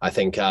 I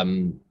think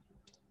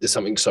there's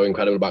something so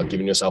incredible about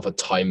giving yourself a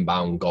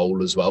time-bound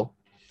goal as well.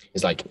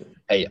 It's like,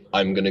 hey,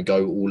 I'm going to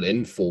go all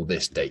in for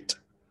this date,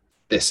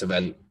 this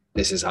event,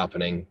 this is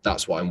happening.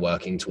 That's what I'm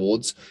working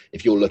towards.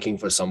 If you're looking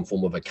for some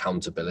form of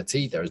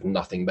accountability, there is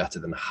nothing better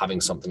than having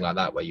something like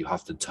that where you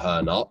have to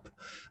turn up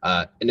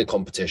in a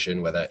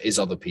competition where there is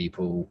other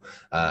people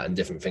and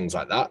different things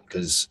like that.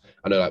 Because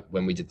I know, like,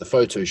 when we did the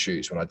photo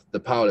shoots, when I did the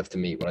powerlifting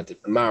meet, when I did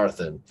the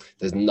marathon,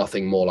 there's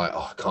nothing more like,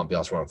 oh, I can't be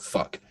asked to run.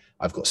 Fuck,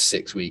 I've got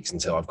 6 weeks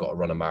until I've got to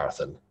run a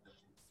marathon.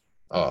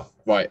 Oh,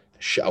 right.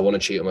 Shit, I want to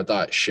cheat on my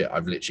diet. Shit,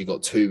 I've literally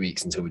got 2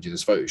 weeks until we do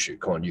this photo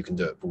shoot. Come on, you can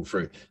do it. Pull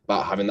through.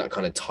 But having that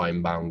kind of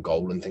time-bound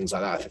goal and things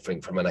like that, I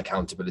think from an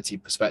accountability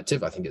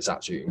perspective, I think it's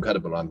absolutely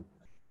incredible.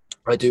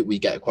 We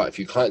get quite a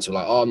few clients who are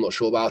like, oh, I'm not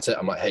sure about it.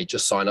 I'm like, hey,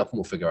 just sign up and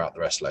we'll figure out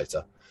the rest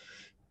later.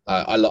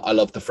 I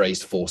love the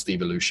phrase forced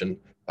evolution.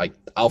 Like,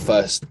 our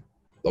first,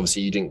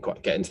 obviously you didn't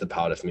quite get into the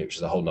powerlifting meet, which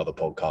is a whole nother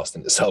podcast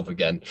in itself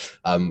again,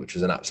 which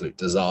was an absolute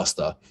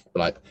disaster. But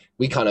like,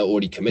 we kind of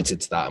already committed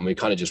to that, and we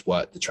kind of just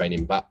worked the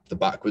training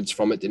backwards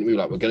from it, didn't we?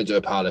 Like, we're going to do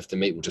a powerlifting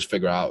meet, we'll just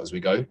figure it out as we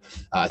go.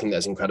 I think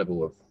that's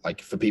incredible.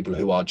 Like, for people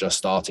who are just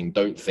starting,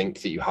 don't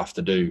think that you have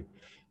to do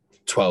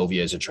 12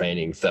 years of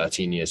training,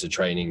 13 years of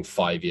training,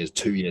 5 years,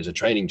 2 years of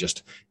training.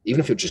 Just, even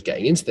if you're just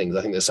getting into things,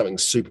 I think there's something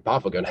super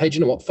powerful going, hey, do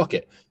you know what? Fuck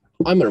it.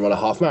 I'm going to run a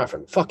half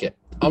marathon. Fuck it.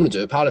 I'm going to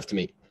do a powerlifting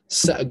meet.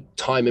 Set a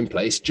time in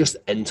place, just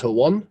enter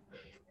one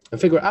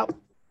and figure it out.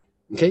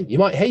 Okay, you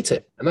might hate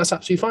it, and that's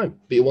absolutely fine,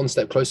 but you're one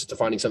step closer to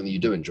finding something you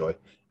do enjoy,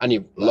 and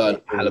you've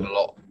learned a hell of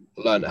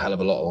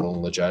a lot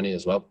along the journey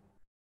as well.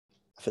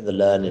 I think the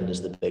learning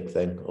is the big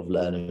thing of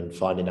learning and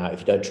finding out.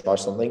 If you don't try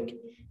something,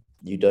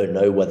 you don't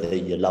know whether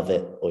you love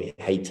it or you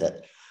hate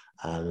it.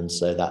 And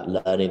so that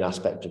learning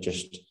aspect of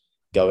just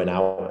going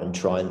out and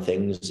trying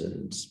things,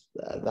 and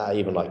that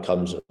even like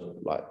comes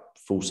like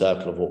full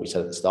circle of what we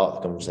said at the start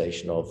of the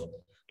conversation of,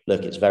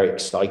 look, it's very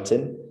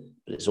exciting,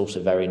 but it's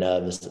also very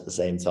nervous at the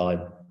same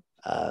time.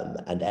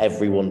 And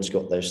everyone's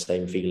got those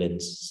same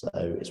feelings. So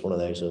it's one of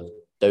those of,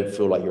 don't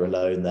feel like you're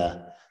alone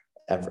there.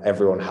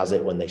 Everyone has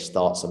it when they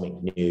start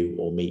something new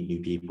or meet new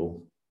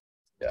people.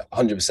 Yeah,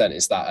 100%.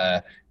 It's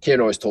that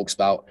Kieran always talks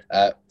about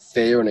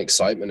fear and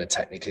excitement are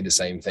technically the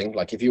same thing.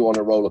 Like, if you're on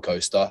a roller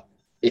coaster,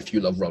 if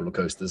you love roller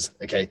coasters,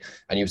 okay,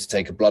 and you have to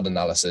take a blood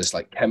analysis,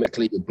 like,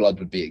 chemically your blood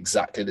would be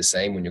exactly the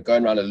same when you're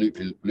going around a loop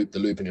the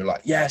loop and you're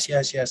like, yes,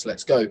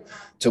 let's go,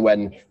 to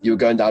when you were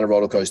going down a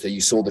roller coaster,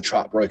 you saw the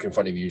trap broke in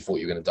front of you, you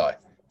thought you were going to die.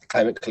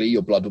 Chemically,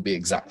 your blood will be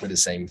exactly the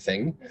same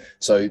thing.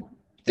 So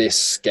this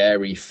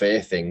scary fear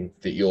thing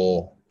that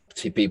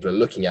people are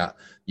looking at,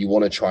 you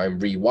want to try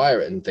and rewire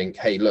it and think,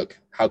 hey, look,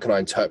 how can I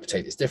interpret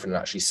this different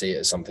and actually see it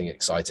as something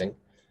exciting?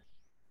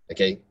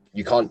 Okay.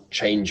 You can't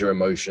change your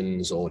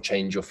emotions or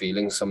change your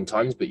feelings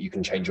sometimes, but you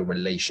can change your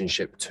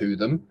relationship to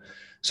them.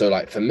 So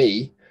like, for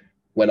me,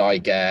 when I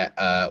get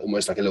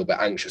almost like a little bit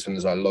anxious when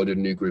there's a loaded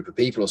new group of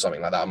people or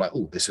something like that, I'm like,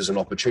 oh, this is an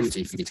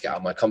opportunity for me to get out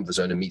of my comfort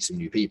zone and meet some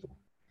new people,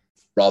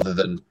 rather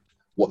than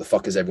what the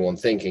fuck is everyone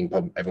thinking?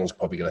 Everyone's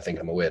probably going to think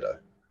I'm a weirdo.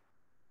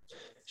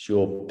 It's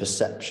your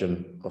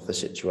perception of the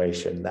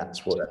situation.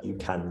 That's what you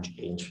can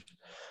change.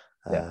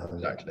 Yeah,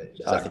 exactly.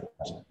 I think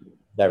that's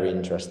very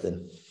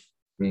interesting.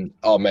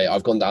 Oh, mate,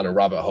 I've gone down a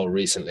rabbit hole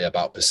recently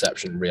about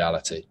perception and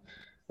reality.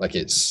 Like,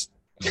 it's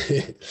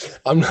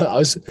I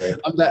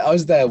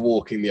was there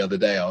walking the other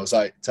day. I was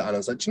like to Anna, I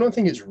was like, do you not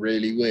think it's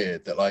really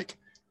weird that, like,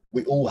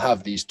 we all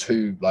have these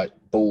two, like,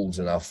 balls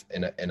in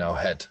our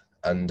head,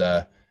 and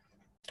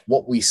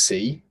what we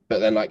see, but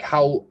then, like,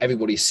 how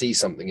everybody sees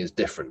something is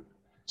different.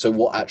 So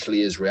what actually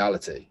is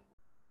reality?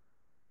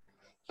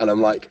 And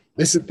I'm like,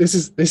 this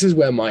is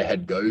where my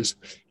head goes.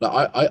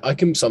 Like, I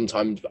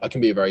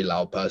can be a very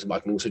loud person, but I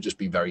can also just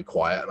be very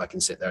quiet, and I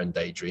can sit there and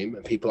daydream.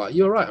 And people are like,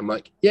 you're right. I'm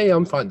like, yeah,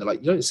 I'm fine. They're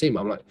like, you don't see me.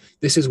 I'm like,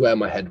 this is where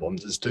my head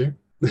wanders to.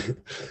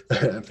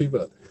 I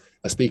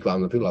speak about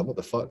them, and people are like, what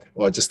the fuck?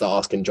 Or I just start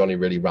asking Johnny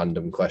really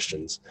random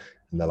questions,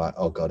 and they're like,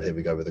 oh God, here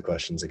we go with the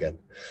questions again.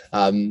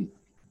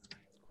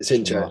 It's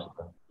interesting.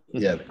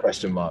 Yeah, the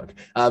question mark.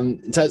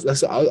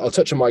 I'll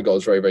touch on my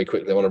goals very, very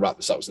quickly. I want to wrap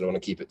this up, so I don't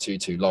want to keep it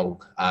too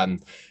long.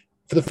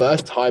 For the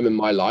first time in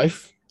my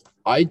life,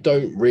 I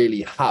don't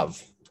really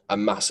have a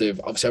massive,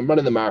 obviously I'm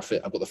running the marathon.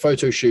 I've got the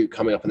photo shoot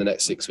coming up in the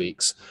next 6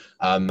 weeks.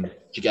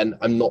 Again,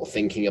 I'm not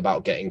thinking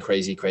about getting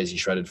crazy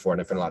shredded for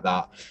anything like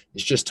that.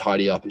 It's just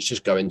tidy up. It's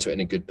just go into it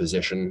in a good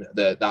position.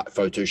 That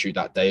photo shoot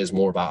that day is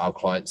more about our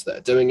clients that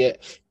are doing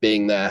it,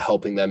 being there,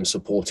 helping them,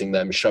 supporting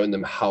them, showing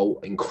them how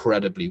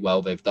incredibly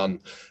well they've done.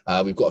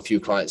 We've got a few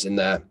clients in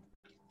there,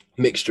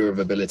 mixture of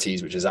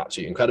abilities, which is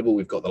absolutely incredible.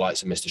 We've got the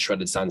likes of Mr.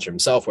 Shredded Santa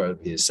himself, where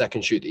his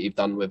second shoot that he's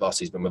done with us,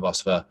 he's been with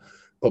us for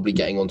probably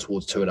getting on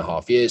towards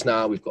 2.5 years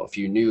now. We've got a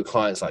few new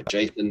clients like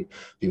Jason,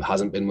 who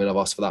hasn't been with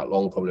us for that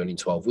long, probably only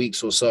 12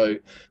 weeks or so.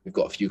 We've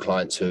got a few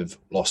clients who have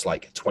lost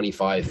like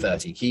 25,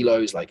 30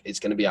 kilos. Like, it's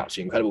going to be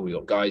absolutely incredible. We've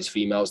got guys,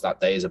 females,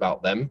 that day is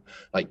about them.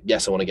 Like,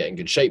 yes, I want to get in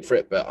good shape for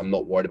it, but I'm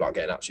not worried about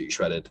getting absolutely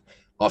shredded.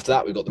 After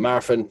that, we've got the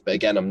marathon, but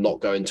again, I'm not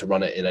going to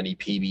run it in any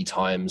PB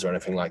times or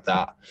anything like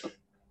that.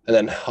 And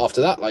then after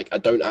that, like, I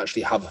don't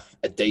actually have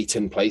a date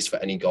in place for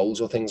any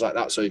goals or things like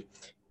that. So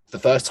the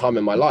first time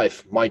in my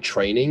life, my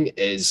training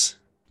is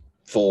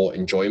for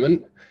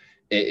enjoyment.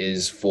 It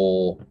is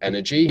for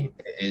energy.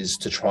 It is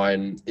to try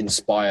and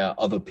inspire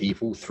other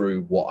people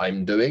through what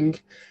I'm doing.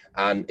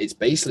 And it's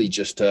basically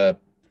just to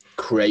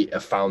create a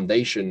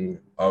foundation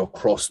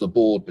across the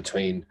board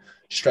between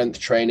strength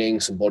training,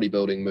 some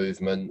bodybuilding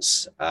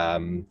movements,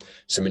 some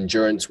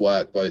endurance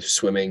work, both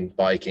swimming,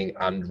 biking,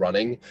 and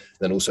running.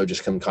 Then also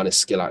just some kind of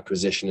skill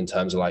acquisition in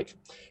terms of like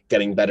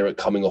getting better at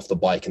coming off the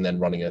bike and then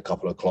running a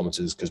couple of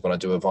kilometers. Because when I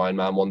do a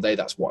Ironman one day,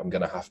 that's what I'm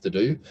going to have to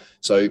do.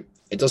 So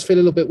it does feel a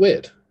little bit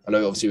weird. I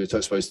know obviously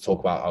we're supposed to talk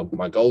about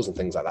my goals and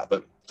things like that,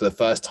 but for the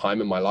first time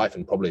in my life,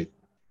 and probably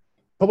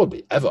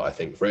ever, I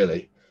think,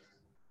 really,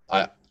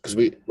 because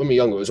when we were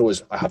younger, it was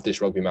always, I have this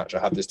rugby match, I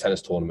have this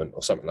tennis tournament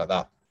or something like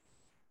that.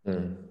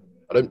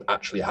 I don't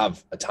actually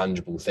have a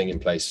tangible thing in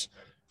place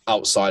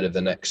outside of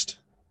the next.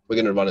 We're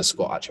going to run a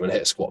squat. Actually, we're going to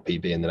hit a squat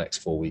PB in the next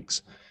 4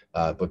 weeks.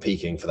 We're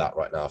peaking for that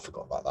right now. I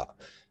forgot about that.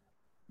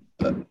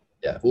 But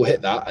yeah, we'll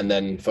hit that. And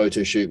then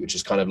photo shoot, which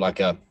is kind of like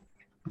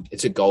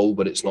it's a goal,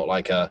 but it's not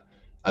like a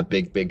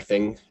big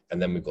thing. And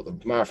then we've got the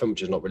marathon,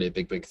 which is not really a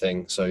big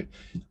thing. So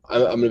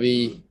I'm going to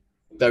be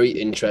very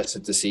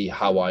interested to see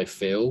how I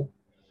feel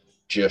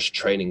just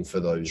training for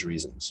those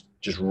reasons,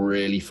 just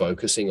really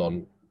focusing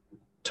on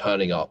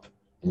turning up,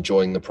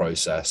 enjoying the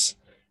process,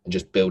 and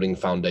just building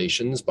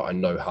foundations. But I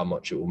know how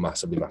much it will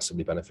massively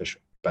benefit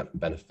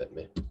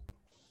me.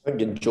 I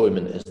think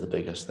enjoyment is the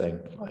biggest thing.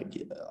 Like,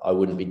 I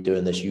wouldn't be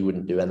doing this, you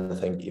wouldn't do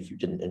anything if you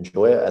didn't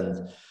enjoy it.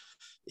 And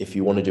if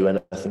you want to do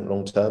anything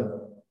long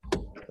term,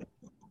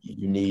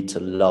 you need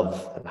to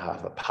love and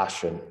have a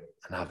passion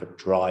and have a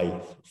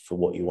drive for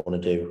what you want to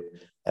do.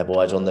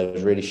 Otherwise, on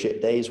those really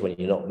shit days when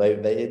you're not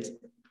motivated,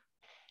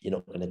 you're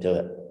not going to do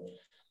it.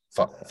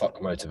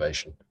 Fuck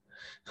motivation.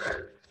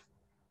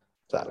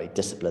 Exactly.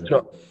 Discipline.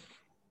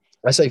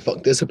 I say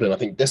fuck discipline. I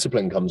think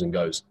discipline comes and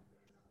goes.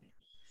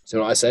 See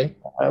what I say?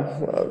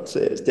 Well,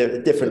 it's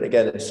different.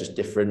 Again, it's just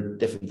different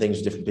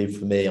things, different people.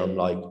 For me, I'm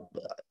not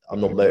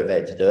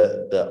motivated to do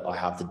it, but I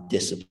have the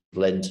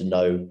discipline to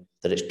know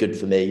that it's good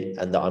for me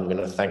and that I'm going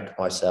to thank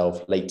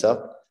myself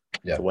later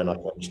for when I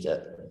finished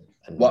it.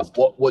 And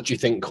what do you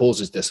think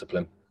causes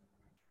discipline?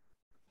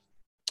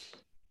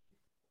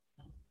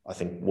 I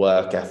think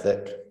work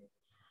ethic,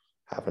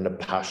 having a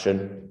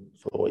passion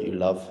for what you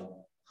love.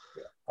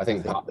 I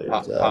think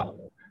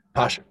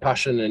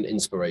passion and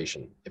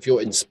inspiration. If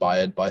you're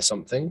inspired by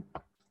something,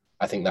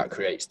 I think that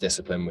creates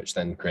discipline, which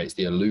then creates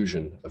the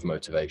illusion of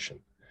motivation.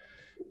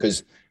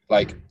 Because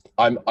like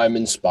I'm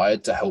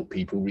inspired to help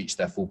people reach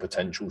their full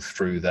potential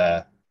through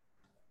their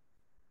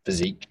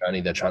physique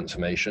journey, their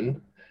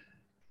transformation.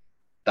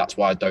 That's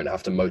why I don't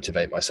have to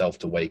motivate myself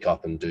to wake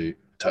up and do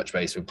touch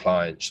base with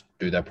clients,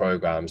 do their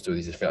programs, do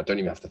these things. I don't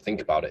even have to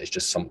think about it. It's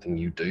just something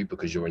you do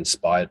because you're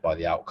inspired by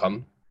the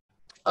outcome.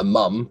 A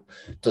mum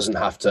doesn't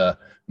have to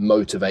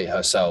motivate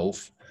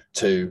herself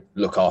to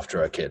look after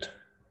her kid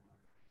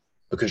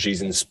because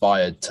she's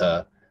inspired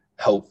to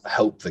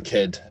help the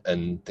kid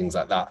and things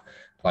like that.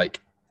 Like,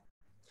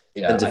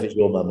 yeah, depends if it's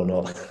your mum or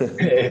not.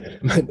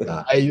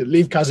 I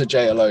leave Kazza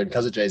J alone.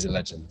 Kazza J is a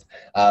legend.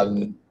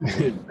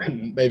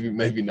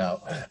 Maybe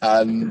now.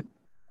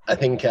 I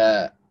think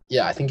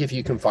if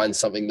you can find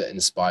something that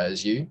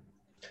inspires you,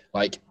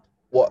 like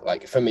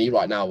for me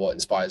right now, what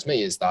inspires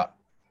me is that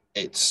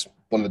it's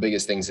one of the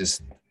biggest things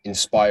is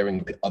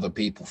inspiring other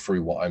people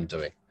through what I'm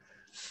doing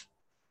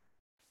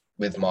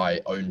with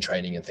my own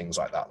training and things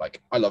like that. Like,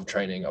 I love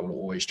training. I will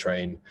always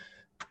train.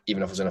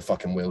 Even if I was in a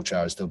fucking wheelchair,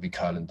 I'd still be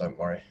curling. Don't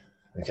worry.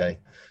 Okay.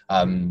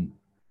 I am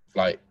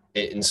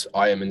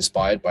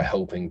inspired by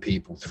helping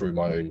people through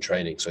my own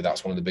training. So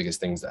that's one of the biggest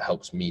things that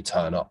helps me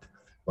turn up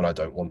when I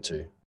don't want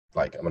to.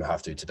 Like, I'm going to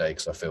have to today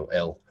because I feel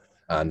ill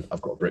and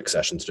I've got a brick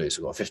session to do.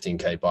 So I've got a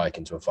 15K bike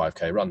into a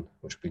 5K run,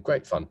 which would be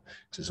great fun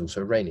because it's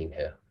also raining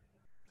here.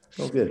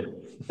 Oh, good.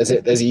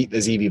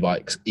 There's EV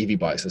bikes.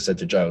 I said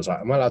to Joe, I was like,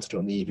 am I allowed to do it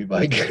on the EV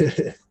bike?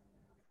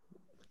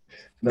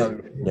 No.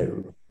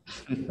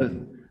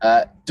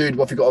 Dude,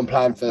 what have you got on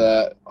plan for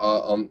the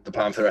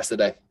plan for the rest of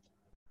the day?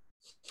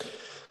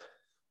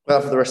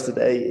 Well, for the rest of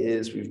the day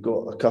is we've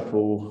got a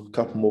couple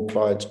more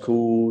clients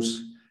calls.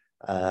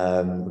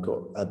 We've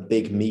got a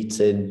big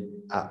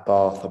meeting at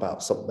Bath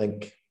about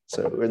something.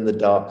 So we're in the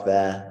dark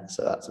there.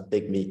 So that's a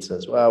big meeting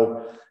as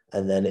well.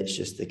 And then it's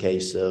just a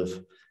case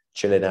of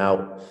chilling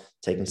out,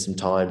 taking some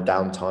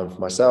downtime for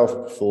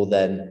myself before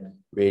then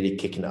really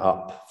kicking it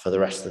up for the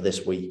rest of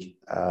this week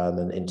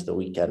and into the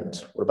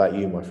weekend. What about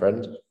you, my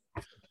friend?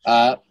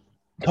 A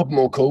couple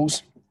more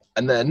calls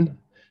and then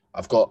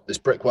I've got this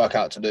brick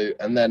workout to do,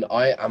 and then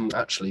I am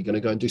actually going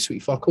to go and do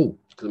sweet fuck all,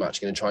 because I'm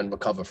actually going to try and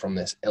recover from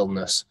this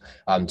illness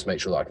to make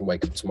sure that I can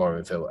wake up tomorrow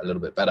and feel a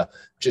little bit better,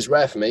 which is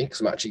rare for me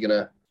because I'm actually going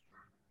to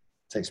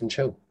take some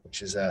chill,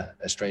 which is a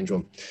strange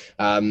one.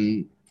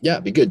 Yeah,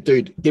 it'd be good.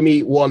 Dude, give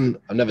me one.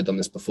 I've never done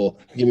this before.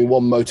 Give me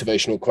one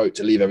motivational quote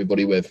to leave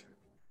everybody with.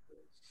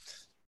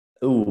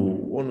 Ooh,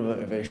 one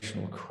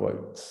motivational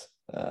quote.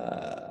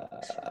 I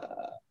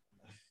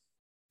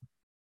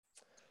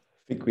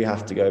think we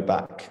have to go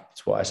back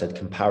to what I said.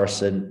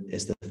 Comparison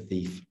is the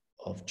thief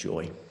of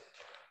joy.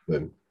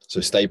 Boom.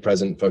 So stay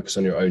present, focus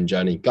on your own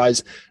journey.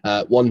 Guys,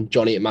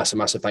 Johnny, a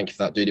massive thank you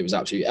for that, dude. It was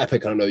absolutely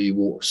epic. I know you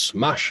will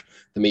smash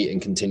the meet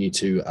and continue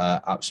to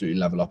absolutely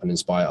level up and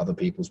inspire other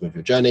people with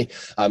your journey.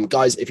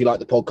 Guys, if you like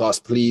the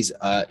podcast, please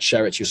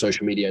share it to your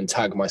social media and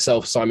tag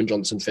myself, Simon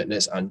Johnson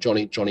Fitness, and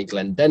Johnny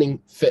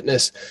Glendenning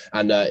Fitness.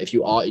 And if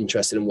you are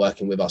interested in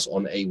working with us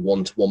on a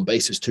one-to-one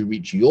basis to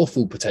reach your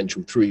full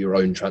potential through your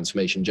own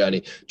transformation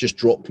journey, just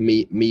drop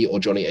me or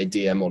Johnny a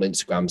DM on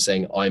Instagram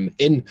saying I'm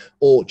in,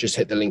 or just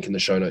hit the link in the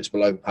show notes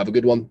below. Have a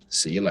good one.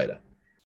 See you later.